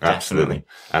scene. Absolutely. Definitely.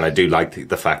 And I do like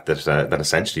the fact that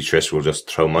essentially Trish will just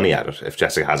throw money at it. If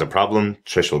Jessica has a problem,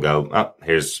 Trish will go,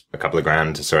 here's a couple of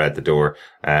grand to sort out the door,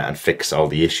 and fix all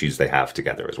the issues they have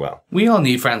together as well. We all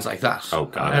need friends like that. Oh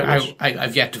God.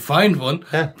 I've yet to find one,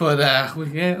 but,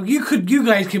 you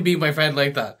guys can be my friend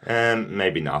like that.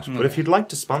 Maybe not. But if you'd like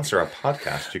to sponsor our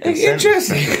podcast, you can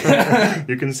Interesting.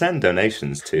 you can send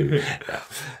donations too.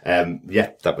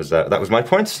 That was my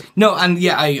point. No, and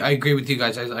I agree with you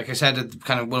guys. Like I said, it's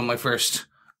kind of one of my first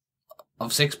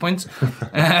of 6 points.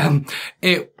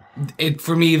 It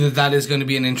for me that is going to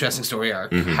be an interesting story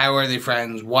arc. Mm-hmm. How are they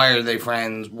friends? Why are they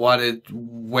friends?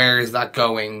 Where is that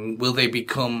going? Will they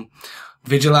become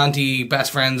vigilante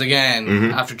best friends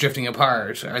again after drifting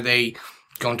apart? Are they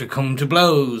going to come to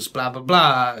blows? Blah blah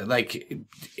blah. Like,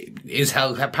 is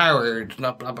Hell powered?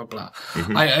 Not blah blah blah.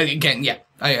 Mm-hmm.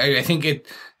 I think it.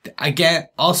 Again,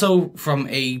 also from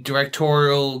a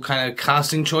directorial kind of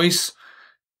casting choice,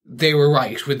 they were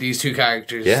right with these two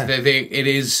characters. Yeah. It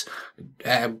is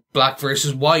black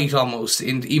versus white almost,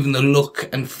 in even the look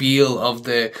and feel of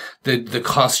the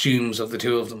costumes of the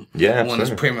two of them. Yeah, absolutely. One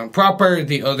is prim and proper,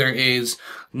 the other is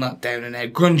not down and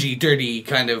out, grungy, dirty,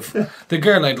 kind of the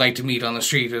girl I'd like to meet on the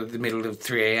street at the middle of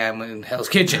 3 a.m. in Hell's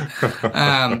Kitchen.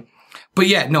 But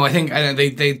yeah, no, I think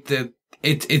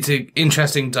it's an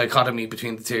interesting dichotomy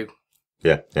between the two.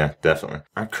 Yeah, definitely.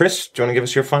 Chris, do you want to give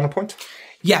us your final point?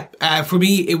 Yeah, for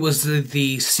me, it was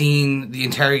the scene, the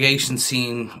interrogation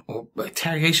scene, or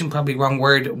interrogation, probably wrong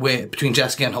word, between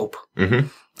Jessica and Hope. Mm-hmm.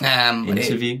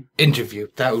 Interview.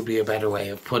 That would be a better way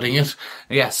of putting it.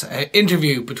 Yes,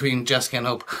 interview between Jessica and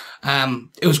Hope.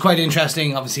 It was quite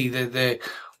interesting. Obviously,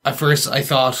 at first I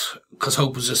thought, because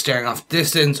Hope was just staring off the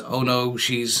distance, oh no,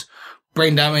 she's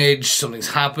brain damage, something's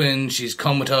happened, she's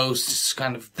comatose, it's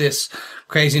kind of this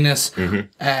craziness.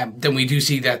 Then we do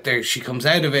see that she comes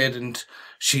out of it, and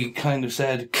she kind of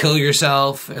said, kill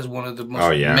yourself, as one of the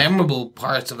most memorable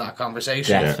parts of that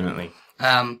conversation. Definitely.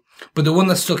 But the one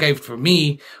that stuck out for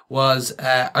me was,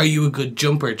 are you a good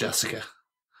jumper, Jessica?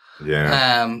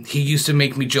 Yeah. He used to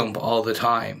make me jump all the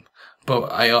time,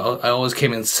 but I always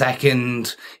came in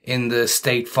second in the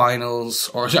state finals,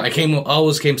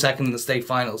 always came second in the state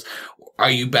finals.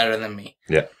 Are you better than me?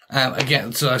 Yeah.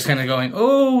 Again, so I was kind of going,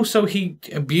 oh, so he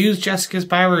abused Jessica's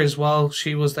powers while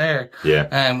she was there. Yeah.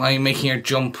 Are you making her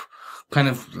jump kind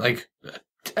of like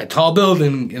a tall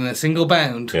building in a single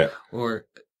bound? Yeah. Or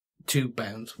 2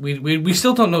 bounds. We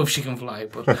still don't know if she can fly,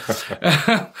 but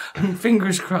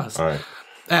fingers crossed. All right.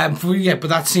 But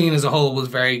that scene as a whole was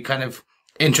very kind of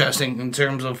interesting in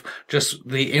terms of just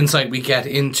the insight we get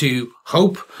into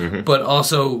Hope, but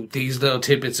also these little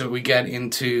tidbits that we get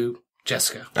into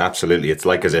Jessica. Absolutely. It's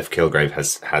like as if Kilgrave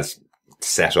has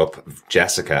set up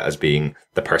Jessica as being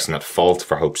the person at fault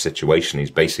for Hope's situation. He's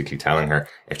basically telling her,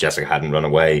 if Jessica hadn't run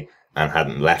away and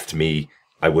hadn't left me,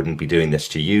 I wouldn't be doing this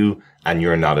to you, and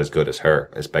you're not as good as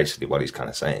her, is basically what he's kind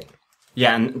of saying.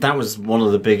 Yeah, and that was one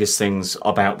of the biggest things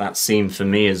about that scene for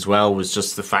me as well, was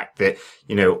just the fact that,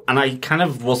 and I kind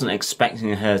of wasn't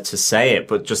expecting her to say it,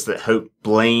 but just that Hope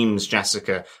blames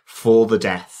Jessica for the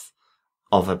death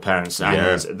of her parents,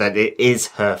 and that it is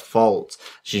her fault.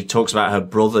 She talks about her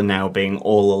brother now being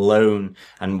all alone,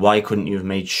 and why couldn't you have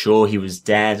made sure he was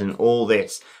dead, and all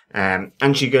this. And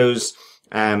she goes,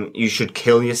 you should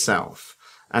kill yourself.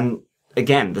 And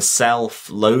again, the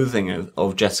self-loathing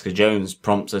of Jessica Jones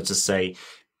prompts her to say,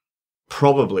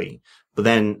 probably, but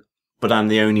I'm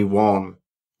the only one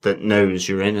that knows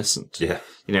you're innocent. Yeah.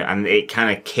 And it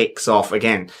kind of kicks off,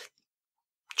 again,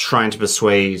 trying to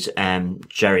persuade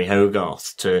Jerry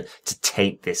Hogarth to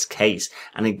take this case.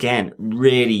 And again,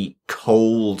 really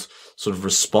cold sort of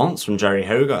response from Jerry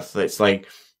Hogarth. It's like,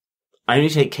 I only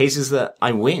take cases that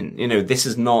I win. This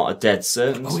is not a dead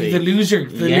certainty. Oh, the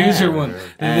loser one.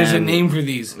 There's a name for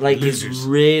these. Like, losers. It's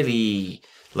really,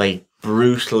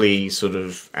 brutally sort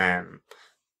of,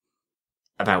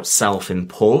 about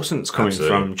self-importance coming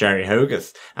from Jerry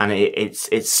Hogarth. And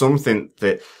it's something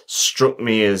that struck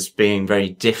me as being very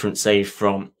different, say,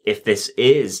 from if this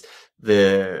is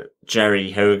the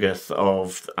Jerry Hogarth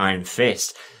of Iron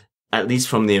Fist, at least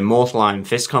from the Immortal Iron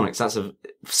Fist comics, that's a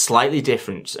slightly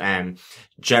different.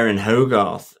 Jerry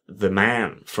Hogarth, the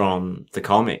man from the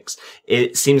comics,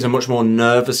 it seems a much more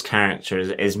nervous character,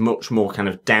 is much more kind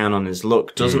of down on his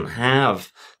luck, doesn't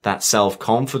have that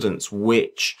self-confidence,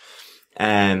 which,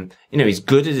 he's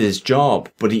good at his job,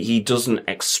 but he doesn't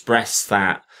express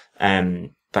that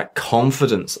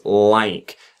confidence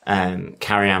like,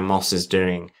 Carrie-Anne Moss is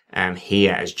doing,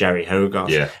 here as Jerry Hogarth.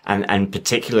 Yeah. And in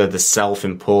particular, the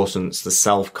self-importance, the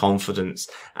self-confidence,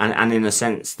 and in a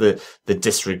sense, the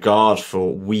disregard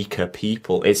for weaker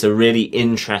people. It's a really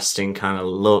interesting kind of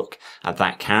look at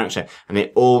that character. And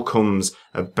it all comes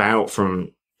about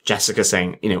from Jessica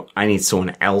saying, I need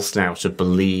someone else now to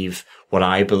believe what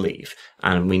I believe,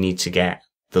 and we need to get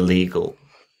the legal.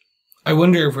 I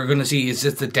wonder if we're going to see, is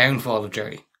this the downfall of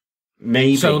Jerry?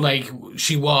 Maybe. So,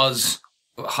 she was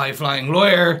a high-flying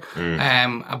lawyer.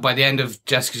 By the end of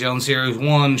Jessica Jones Series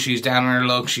 1, she's down on her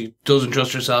luck. She doesn't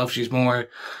trust herself. She's more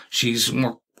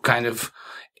kind of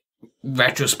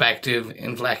retrospective,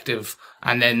 inflective,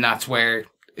 and then that's where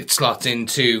it slots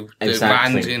into the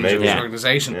brand in the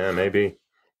organization. Yeah, maybe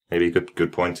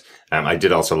good point. I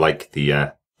did also like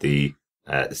the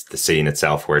scene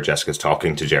itself where Jessica's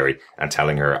talking to Jerry and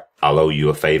telling her, I'll owe you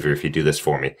a favor if you do this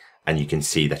for me. And you can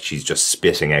see that she's just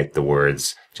spitting out the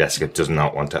words. Jessica does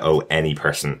not want to owe any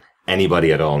person,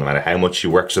 anybody at all, no matter how much she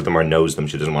works with them or knows them.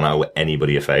 She doesn't want to owe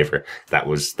anybody a favor. That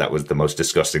was the most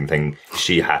disgusting thing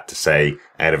she had to say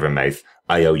out of her mouth.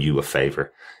 I owe you a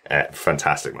favor.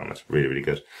 Fantastic moment. Really, really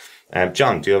good.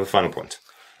 John, do you have a final point?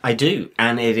 I do.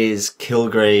 And it is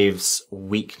Kilgrave's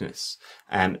weakness.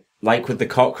 Like with the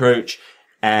cockroach,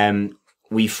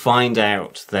 we find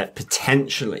out that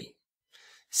potentially,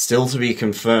 still to be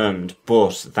confirmed,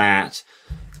 but that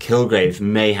Kilgrave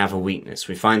may have a weakness.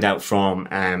 We find out from,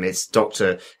 it's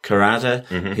Dr. Karada,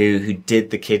 who did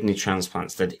the kidney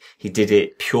transplants, that he did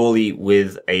it purely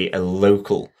with a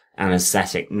local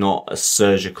anesthetic, not a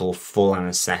surgical full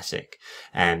anesthetic,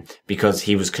 because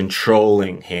he was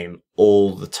controlling him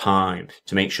all the time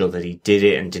to make sure that he did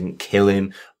it and didn't kill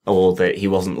him or that he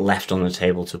wasn't left on the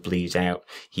table to bleed out.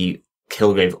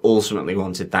 Kilgrave ultimately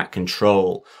wanted that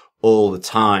control all the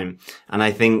time. And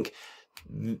I think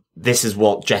this is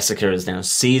what Jessica has now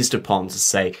seized upon to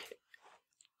say,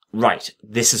 right,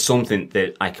 this is something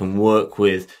that I can work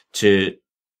with to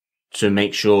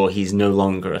make sure he's no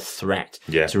longer a threat,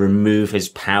 to remove his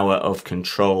power of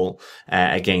control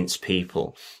against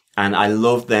people. And I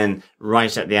love then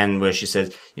right at the end where she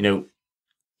says,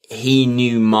 he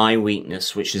knew my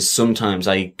weakness, which is sometimes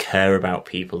I care about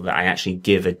people, that I actually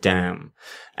give a damn.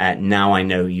 Now I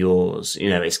know yours.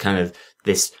 It's kind of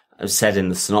this, I've said in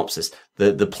the synopsis,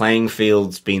 the playing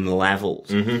field's been leveled.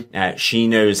 Mm-hmm. She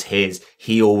knows his,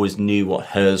 he always knew what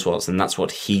hers was, and that's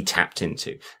what he tapped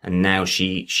into. And now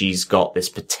she's got this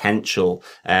potential,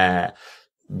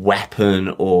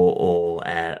 weapon or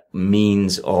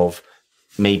means of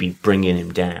maybe bringing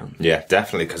him down. Yeah,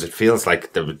 definitely, because it feels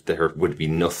like there would be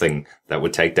nothing that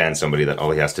would take down somebody that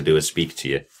all he has to do is speak to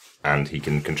you and he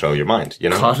can control your mind,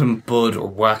 Cotton bud or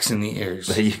wax in the ears.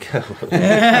 There you go.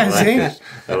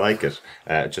 I like it.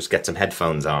 Just get some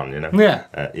headphones on,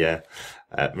 Yeah.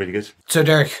 Really good. So,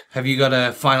 Derek, have you got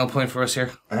a final point for us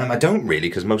here? I don't really,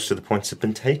 because most of the points have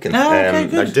been taken. Okay,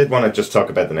 good. I did want to just talk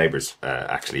about the neighbours,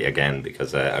 actually, again,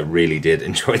 because I really did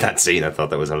enjoy that scene. I thought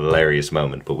that was a hilarious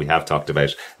moment, but we have talked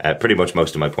about pretty much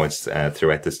most of my points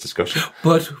throughout this discussion.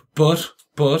 But,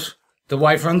 the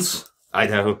wife runs. I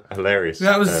know, hilarious.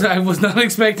 I was not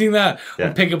expecting that.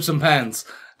 Yeah. Pick up some pans.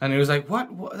 And he was like,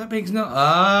 "What? That makes no."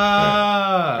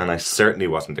 Yeah. And I certainly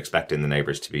wasn't expecting the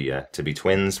neighbours to be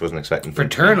twins. Wasn't expecting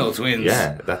fraternal twins.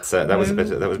 Yeah, that was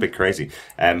a bit crazy.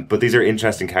 But these are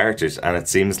interesting characters, and it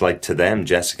seems like to them,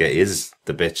 Jessica is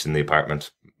the bitch in the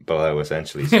apartment below,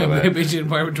 essentially. So, bitch in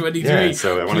apartment 23. Yeah,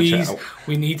 so I want to check.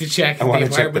 We need to check. I want to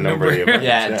check the number of the apartment.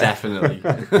 Yeah, definitely.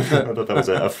 I thought that was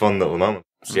a fun little moment.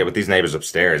 So yeah, with these neighbours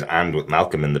upstairs and with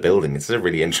Malcolm in the building, it's a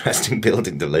really interesting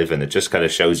building to live in. It just kind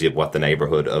of shows you what the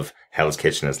neighbourhood of Hell's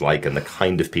Kitchen is like and the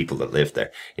kind of people that live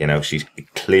there. She's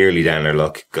clearly down her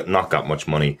luck, not got much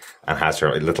money, and has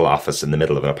her little office in the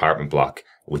middle of an apartment block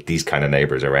with these kind of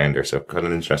neighbours around her. So quite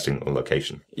an interesting little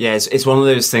location. Yeah, it's one of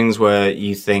those things where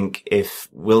you think if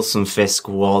Wilson Fisk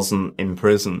wasn't in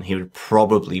prison, he would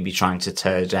probably be trying to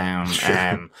tear down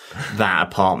that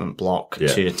apartment block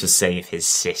to save his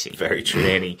city. Very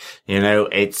true. Really,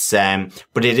 it's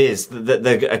but it is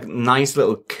the a nice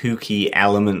little kooky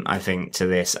element, I think, to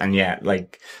this. And yeah,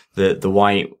 like the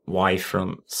white Y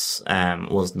fronts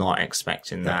was not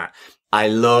expecting that. I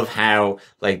love how,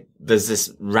 there's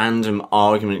this random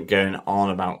argument going on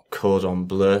about cordon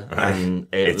bleu, and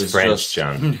it's French,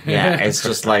 John. Yeah, it's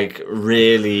just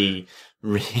really,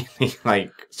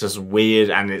 just weird,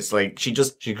 and it's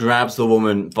she grabs the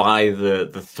woman by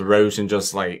the throat and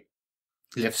just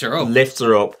lifts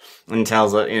her up and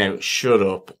tells her, shut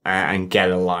up and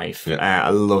get a life. Yeah.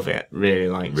 I love it. Really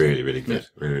like really, it. Really good.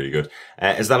 Really, really good.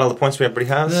 Is that all the points everybody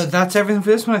has? That's everything for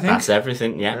this one, I think. That's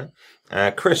everything, yeah.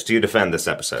 Chris, do you defend this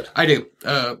episode? I do.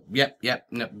 Yep,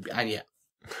 no, and yeah.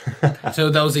 So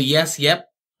that was a yes, yep,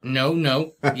 no,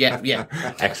 yeah.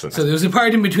 Excellent. So there was a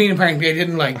part in between apparently I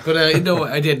didn't like, but no,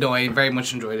 I did. No, I very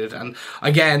much enjoyed it. And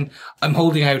again, I'm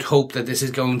holding out hope that this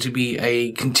is going to be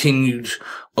a continued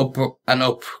up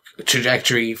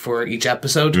trajectory for each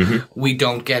episode. Mm-hmm. We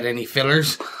don't get any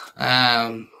fillers.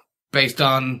 Based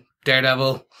on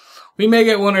Daredevil, we may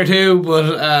get one or two,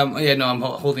 but I'm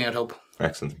holding out hope.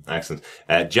 Excellent.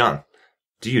 John,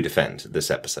 do you defend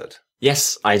this episode?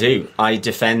 Yes, I do. I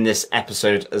defend this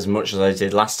episode as much as I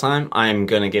did last time. I'm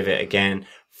going to give it again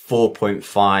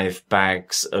 4.5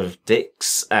 bags of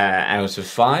dicks out of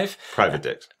 5. Private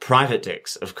dicks. Private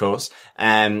dicks, of course.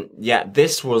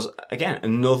 This was, again,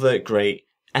 another great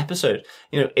episode.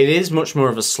 It is much more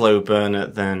of a slow burner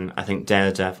than, I think,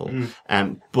 Daredevil.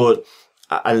 But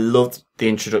I loved the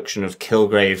introduction of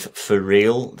Kilgrave for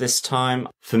real this time.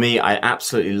 For me, I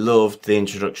absolutely loved the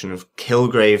introduction of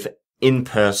Kilgrave in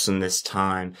person this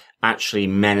time, actually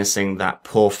menacing that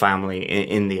poor family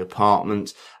in the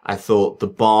apartment. I thought the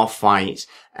bar fight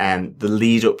and the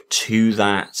lead up to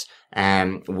that,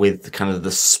 with kind of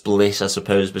the split, I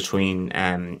suppose, between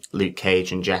Luke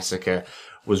Cage and Jessica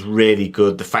was really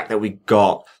good. The fact that we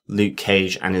got Luke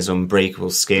Cage and his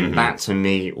unbreakable skin, that to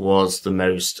me was the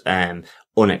most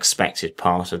unexpected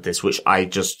part of this, which I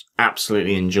just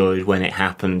absolutely enjoyed when it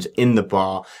happened in the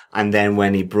bar, and then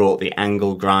when he brought the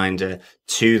angle grinder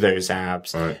to those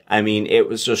abs. Right. I mean, it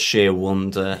was just sheer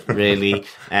wonder, really.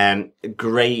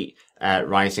 Great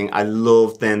writing. I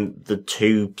love then the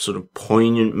two sort of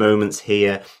poignant moments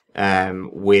here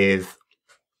with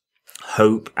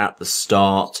Hope at the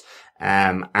start,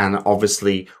 And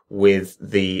obviously with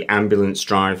the ambulance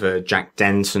driver, Jack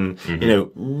Denton,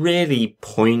 really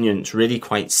poignant, really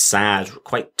quite sad,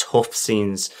 quite tough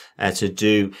scenes to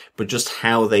do, but just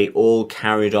how they all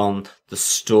carried on the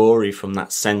story from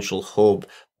that central hub,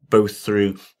 both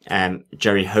through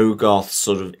Jerry Hogarth's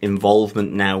sort of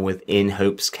involvement now within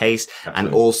Hope's case,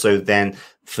 and also then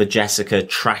for Jessica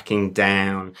tracking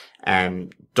down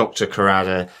Dr.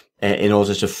 Carrada in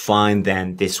order to find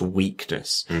then this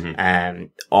weakness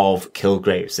of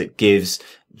Kilgrave's that gives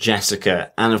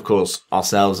Jessica, and of course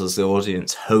ourselves as the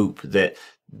audience, hope that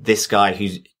this guy who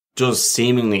does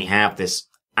seemingly have this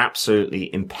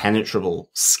absolutely impenetrable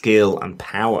skill and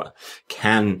power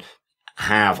can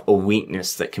have a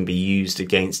weakness that can be used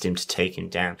against him to take him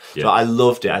down. Yeah. So I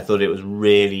loved it. I thought it was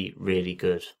really, really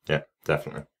good. Yeah,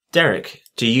 definitely. Derek,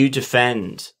 do you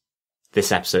defend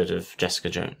this episode of Jessica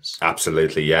Jones?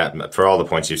 Absolutely, yeah. For all the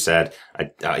points you said,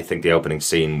 I think the opening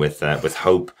scene with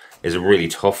Hope is a really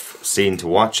tough scene to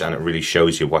watch, and it really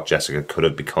shows you what Jessica could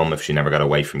have become if she never got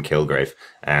away from Kilgrave.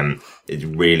 It's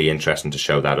really interesting to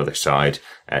show that other side.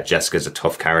 Jessica's a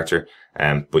tough character,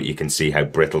 but you can see how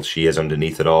brittle she is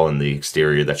underneath it all and the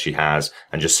exterior that she has,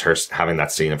 and just her having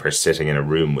that scene of her sitting in a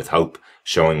room with Hope,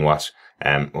 showing what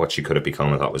she could have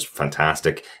become, I thought was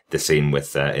fantastic. The scene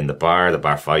with in the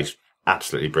bar fight,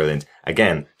 absolutely brilliant.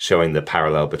 Again, showing the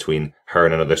parallel between her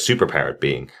and another superpowered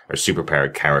being or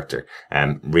superpowered character.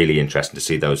 Really interesting to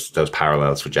see those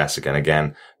parallels for Jessica. And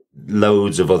again,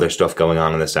 loads of other stuff going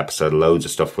on in this episode, loads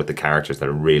of stuff with the characters that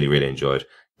I really, really enjoyed.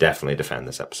 Definitely defend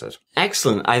this episode.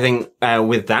 Excellent. I think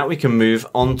with that, we can move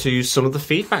on to some of the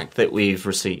feedback that we've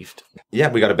received.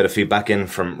 Yeah, we got a bit of feedback in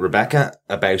from Rebecca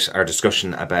about our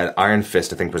discussion about Iron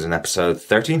Fist, I think was in episode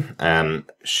 30.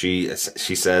 She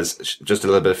says, just a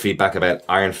little bit of feedback about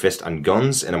Iron Fist and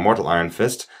guns. In Immortal Iron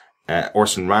Fist,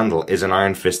 Orson Randall is an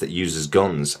Iron Fist that uses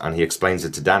guns, and he explains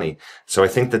it to Danny. So I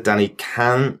think that Danny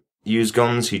can use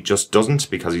guns, he just doesn't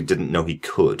because he didn't know he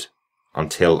could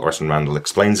until Orson Randall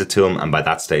explains it to him, and by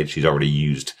that stage he's already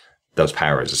used those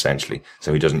powers essentially,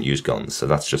 so he doesn't use guns. So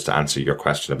that's just to answer your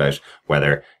question about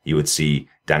whether you would see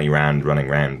Danny Rand running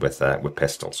around with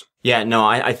pistols. Yeah, no,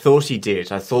 I thought he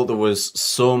did. I thought there was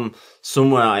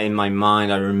somewhere in my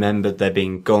mind I remembered there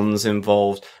being guns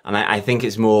involved, and I think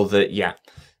it's more that, yeah,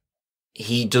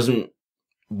 he doesn't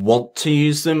want to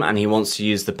use them and he wants to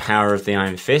use the power of the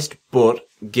Iron Fist, but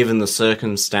given the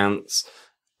circumstance,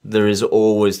 there is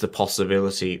always the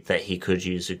possibility that he could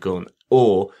use a gun,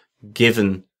 or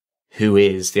given who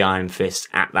is the Iron Fist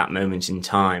at that moment in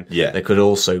time, there could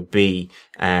also be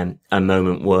a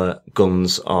moment where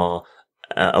guns are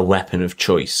a weapon of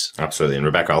choice. Absolutely. And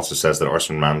Rebecca also says that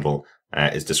Orson Randall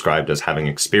is described as having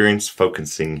experience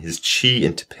focusing his chi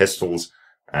into pistols,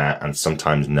 and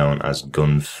sometimes known as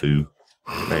gun fu.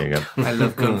 There you go. I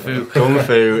love Gun Fu. Gun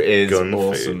Fu is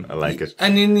awesome. I like it.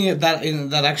 And in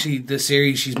that actually the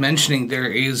series she's mentioning, there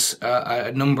is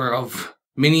a number of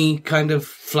mini kind of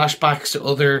flashbacks to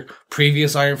other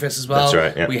previous Iron Fists as well. That's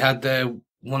right. Yeah. We had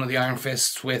one of the Iron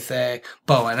Fists with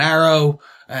bow and arrow,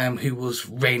 who was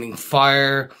raining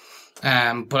fire.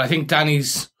 But I think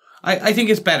Danny's. I think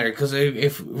it's better because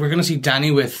if we're going to see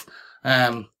Danny with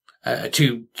a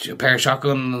pair of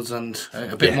shotguns and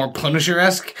a bit more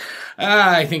Punisher-esque,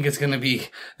 I think it's going to be,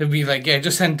 it'd be like,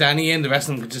 just send Danny in, the rest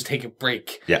of them could just take a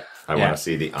break. Yeah, I want to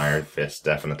see the Iron Fist,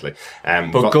 definitely.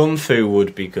 But Gun Fu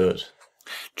would be good.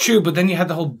 True, but then you had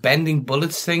the whole bending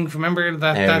bullets thing. Remember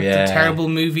the terrible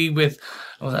movie with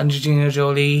Angelina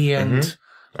Jolie and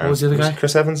what was the other guy?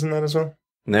 Chris Evans in that as well?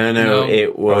 No,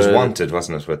 it was Wanted,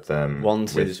 wasn't it? With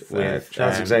Wanted with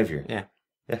Charles Xavier. Yeah.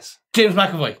 Yes. James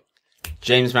McAvoy.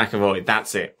 James McAvoy,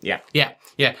 that's it. Yeah.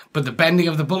 But the bending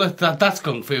of the bullet, that's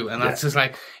Kung Fu, and that's just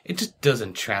like, it just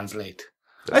doesn't translate.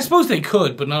 I suppose they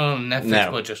could, but not on a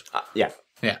Netflix budget.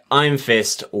 Yeah. Iron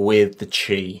Fist with the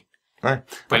chi. Right.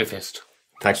 With a fist.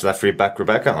 Thanks for that feedback,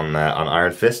 Rebecca, on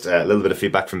Iron Fist. A little bit of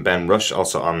feedback from Ben Rush,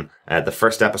 also on the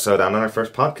first episode and on our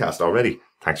first podcast already.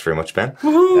 Thanks very much, Ben.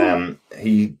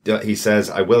 He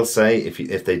says, I will say,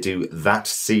 if they do that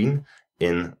scene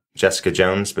in Jessica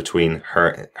Jones between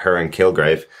her and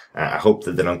Kilgrave, I hope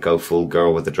that they don't go full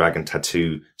Girl with the Dragon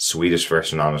Tattoo Swedish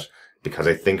version on it, because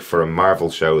I think for a Marvel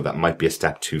show that might be a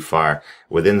step too far.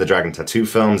 Within the Dragon Tattoo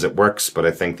films it works, but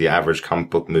I think the average comic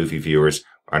book movie viewers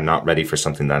are not ready for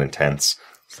something that intense.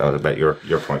 So about your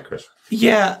point, Chris.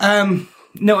 Yeah,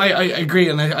 no, I agree,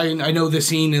 and I know the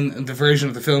scene in the version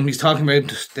of the film he's talking about,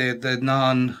 the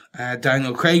non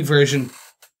Daniel Craig version.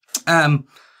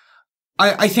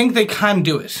 I think they can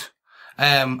do it.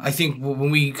 I think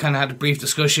when we kind of had a brief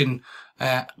discussion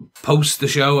post the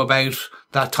show about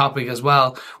that topic as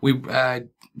well,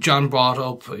 John brought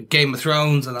up Game of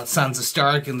Thrones and that Sansa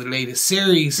Stark in the latest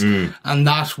series, and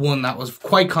that one that was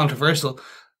quite controversial.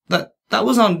 That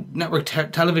was on network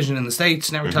television in the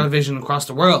States, network television across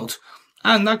the world,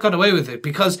 and that got away with it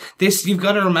because this. You've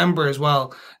got to remember as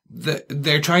well that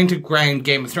they're trying to ground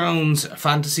Game of Thrones, a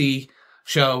fantasy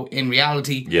show, in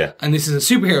reality, and this is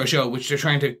a superhero show which they're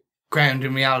trying to ground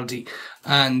in reality.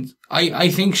 And I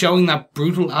think showing that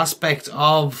brutal aspect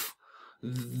of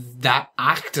that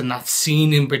act and that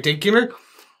scene in particular,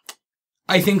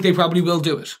 I think they probably will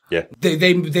do it. Yeah.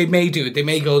 They may do it. They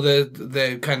may go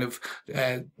the kind of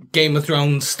Game of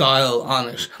Thrones style on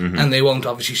it, and they won't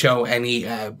obviously show any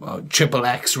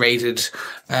XXX rated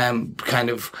kind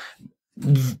of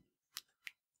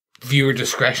viewer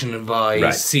discretion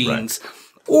advised scenes. Right.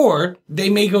 Or they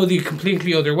may go the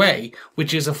completely other way,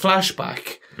 which is a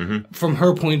flashback from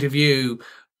her point of view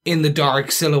in the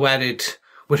dark, silhouetted,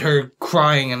 with her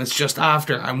crying, and it's just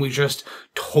after, and we just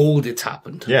told it's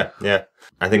happened. Yeah, yeah.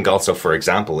 I think also, for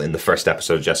example, in the first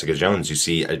episode of Jessica Jones, you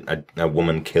see a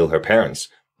woman kill her parents.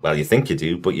 Well, you think you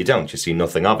do, but you don't. You see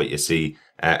nothing of it. You see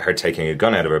her taking a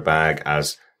gun out of her bag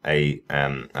as the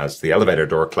elevator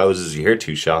door closes. You hear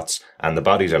 2 shots, and the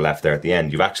bodies are left there at the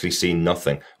end. You've actually seen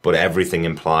nothing, but everything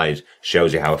implied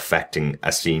shows you how affecting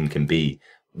a scene can be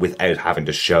without having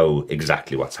to show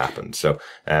exactly what's happened. So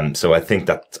I think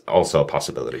that's also a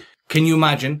possibility. Can you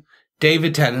imagine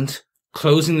David Tennant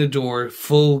closing the door,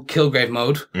 full Kilgrave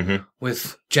mode,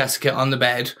 with Jessica on the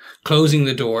bed, closing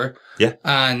the door,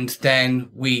 and then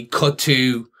we cut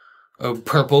to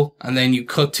purple, and then you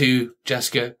cut to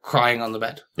Jessica crying on the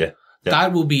bed. Yeah.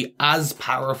 That will be as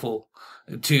powerful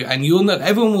and you'll know,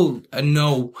 everyone will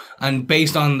know, and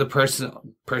based on the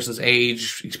person's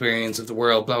age, experience of the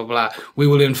world, blah, blah, blah, we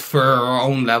will infer our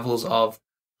own levels of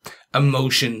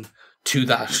emotion to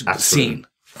that scene.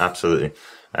 Absolutely.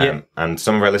 And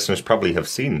some of our listeners probably have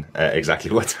seen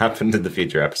exactly what's happened in the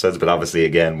future episodes, but obviously,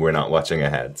 again, we're not watching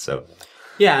ahead. So,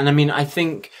 yeah, and I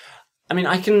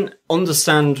I can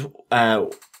understand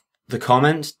the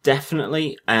comment,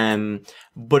 definitely,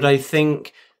 but I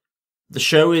think the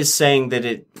show is saying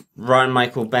that Ryan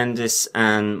Michael Bendis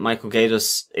and Michael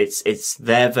Gaydos, it's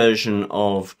their version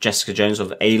of Jessica Jones,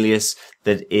 of Alias,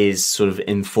 that is sort of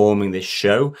informing this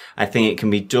show. I think it can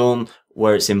be done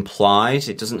where it's implied.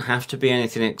 It doesn't have to be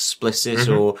anything explicit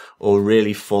or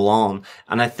really full on.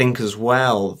 And I think as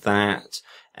well that,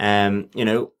 in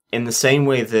the same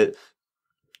way that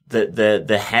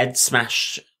the head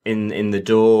smash in the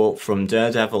door from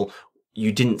Daredevil,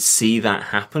 you didn't see that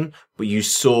happen, but you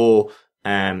saw,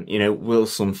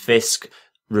 Wilson Fisk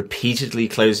repeatedly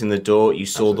closing the door. You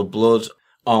saw the blood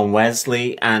on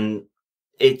Wesley, and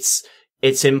it's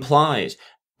implied.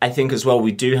 I think as well,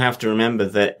 we do have to remember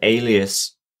that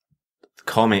Alias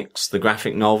comics, the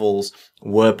graphic novels,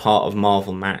 were part of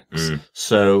Marvel Max.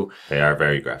 So they are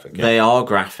very graphic. Yeah. They are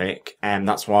graphic, and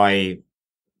that's why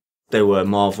they were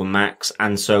Marvel Max.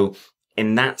 And so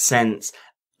in that sense,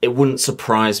 it wouldn't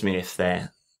surprise me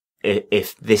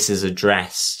if this is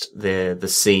addressed, the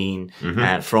scene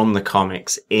from the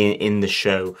comics in the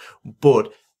show.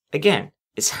 But again,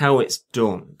 it's how it's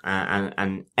done,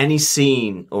 and any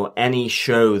scene or any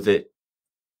show that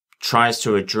tries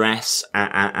to address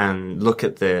and look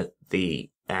at the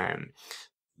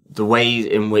way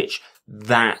in which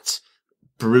that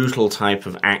brutal type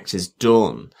of act is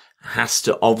done has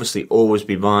to obviously always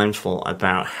be mindful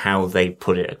about how they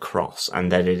put it across,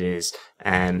 and that it is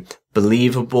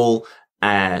believable,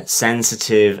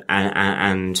 sensitive,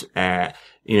 and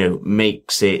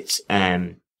makes it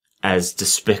as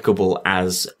despicable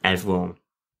as everyone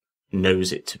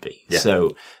knows it to be. Yeah.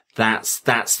 So that's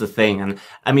the thing. And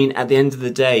I mean, at the end of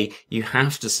the day, you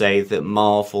have to say that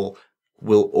Marvel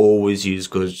will always use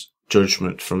good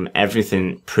judgment from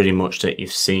everything pretty much that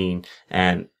you've seen.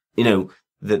 And,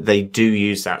 that they do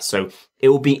use that. So it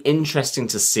will be interesting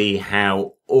to see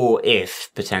how, or if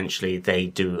potentially they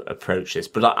do approach this.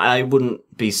 But I wouldn't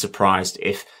be surprised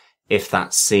if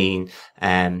that scene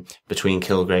between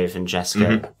Kilgrave and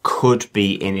Jessica could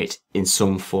be in it in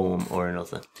some form or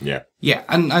another. Yeah. Yeah,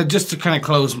 and just to kind of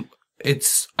close,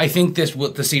 I think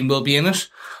the scene will be in it.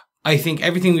 I think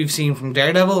everything we've seen from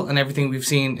Daredevil and everything we've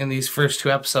seen in these first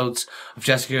 2 episodes of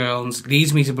Jessica Jones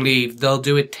leads me to believe they'll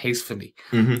do it tastefully.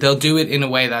 They'll do it in a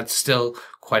way that's still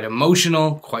quite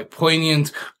emotional, quite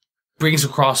poignant, brings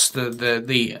across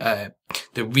the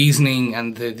reasoning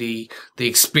and the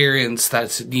experience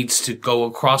that needs to go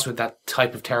across with that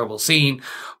type of terrible scene,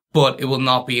 but it will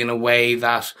not be in a way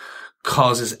that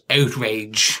causes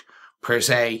outrage per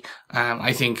se.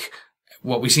 I think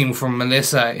what we've seen from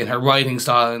Melissa in her writing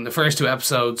style in the first 2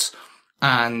 episodes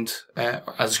and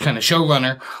as kind of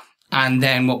showrunner, and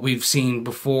then what we've seen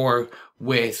before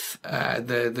with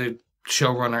the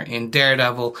showrunner in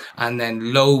Daredevil, and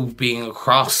then Loeb being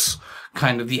across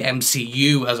kind of the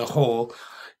MCU as a whole.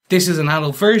 This is an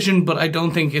adult version, but I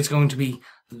don't think it's going to be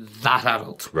that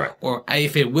adult. Right. Or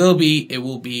if it will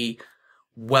be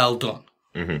well done.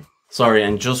 Mm-hmm. Sorry,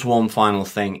 and just one final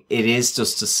thing. It is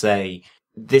just to say,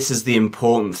 this is the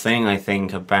important thing, I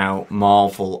think, about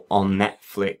Marvel on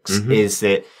Netflix, is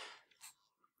that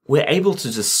we're able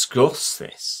to discuss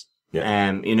this.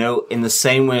 Yeah. In the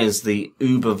same way as the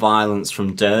uber violence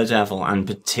from Daredevil, and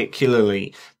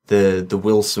particularly the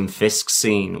Wilson Fisk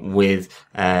scene with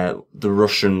one of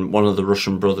the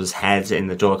Russian brothers' heads in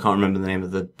the door. I can't remember the name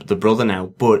of the brother now,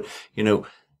 but who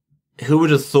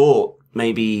would have thought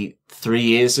maybe 3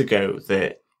 years ago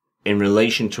that in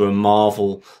relation to a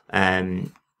Marvel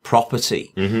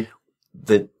property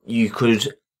that you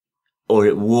could, or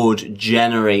it would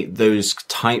generate those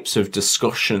types of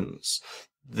discussions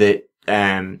that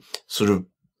sort of,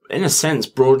 in a sense,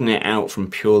 broaden it out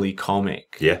from purely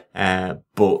comic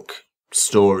book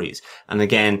stories. And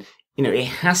again, it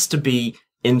has to be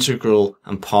integral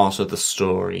and part of the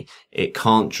story. It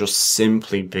can't just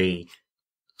simply be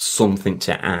something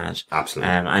to add.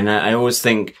 Absolutely. And I always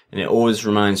think, and it always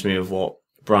reminds me of what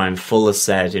Brian Fuller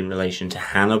said in relation to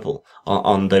Hannibal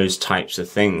on those types of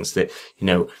things, that,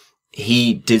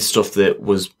 he did stuff that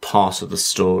was part of the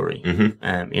story,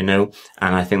 and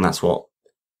I think that's what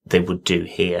they would do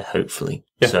here, hopefully.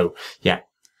 Yeah. So, yeah.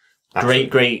 Absolutely.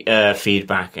 Great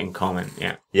feedback and comment,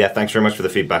 yeah. Yeah, thanks very much for the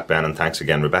feedback, Ben, and thanks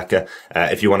again, Rebecca.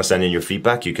 If you want to send in your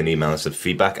feedback, you can email us at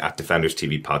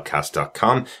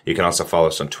feedback@defenderstvpodcast.com. You can also follow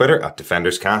us on Twitter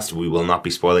 @DefendersCast. We will not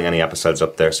be spoiling any episodes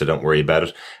up there, so don't worry about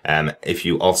it. If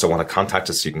you also want to contact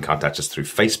us, you can contact us through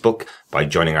Facebook by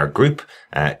joining our group.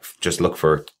 Just look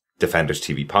for Defenders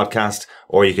TV Podcast,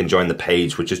 or you can join the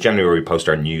page, which is generally where we post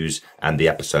our news and the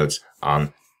episodes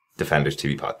on Defenders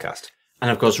TV Podcast.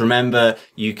 And of course, remember,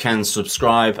 you can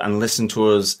subscribe and listen to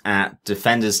us at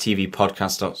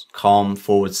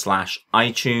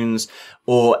defenderstvpodcast.com/iTunes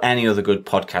or any other good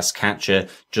podcast catcher.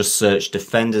 Just search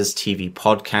Defenders TV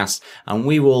Podcast and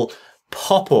we will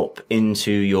pop up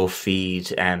into your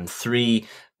feed, 3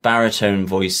 baritone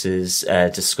voices,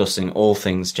 discussing all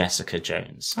things Jessica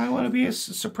Jones. I want to be a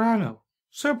soprano.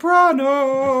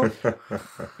 Soprano!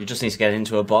 You just need to get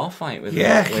into a bar fight with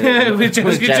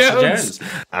Jessica Jones.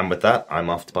 And with that, I'm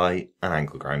off to buy an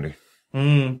ankle grinder.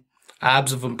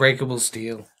 Abs of unbreakable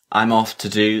steel. I'm off to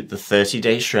do the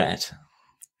 30-day shred.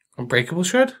 Unbreakable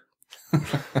shred?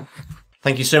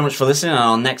 Thank you so much for listening.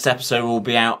 Our next episode will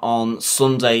be out on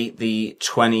Sunday, the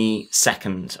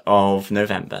 22nd of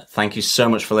November. Thank you so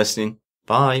much for listening.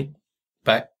 Bye.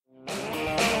 Bye.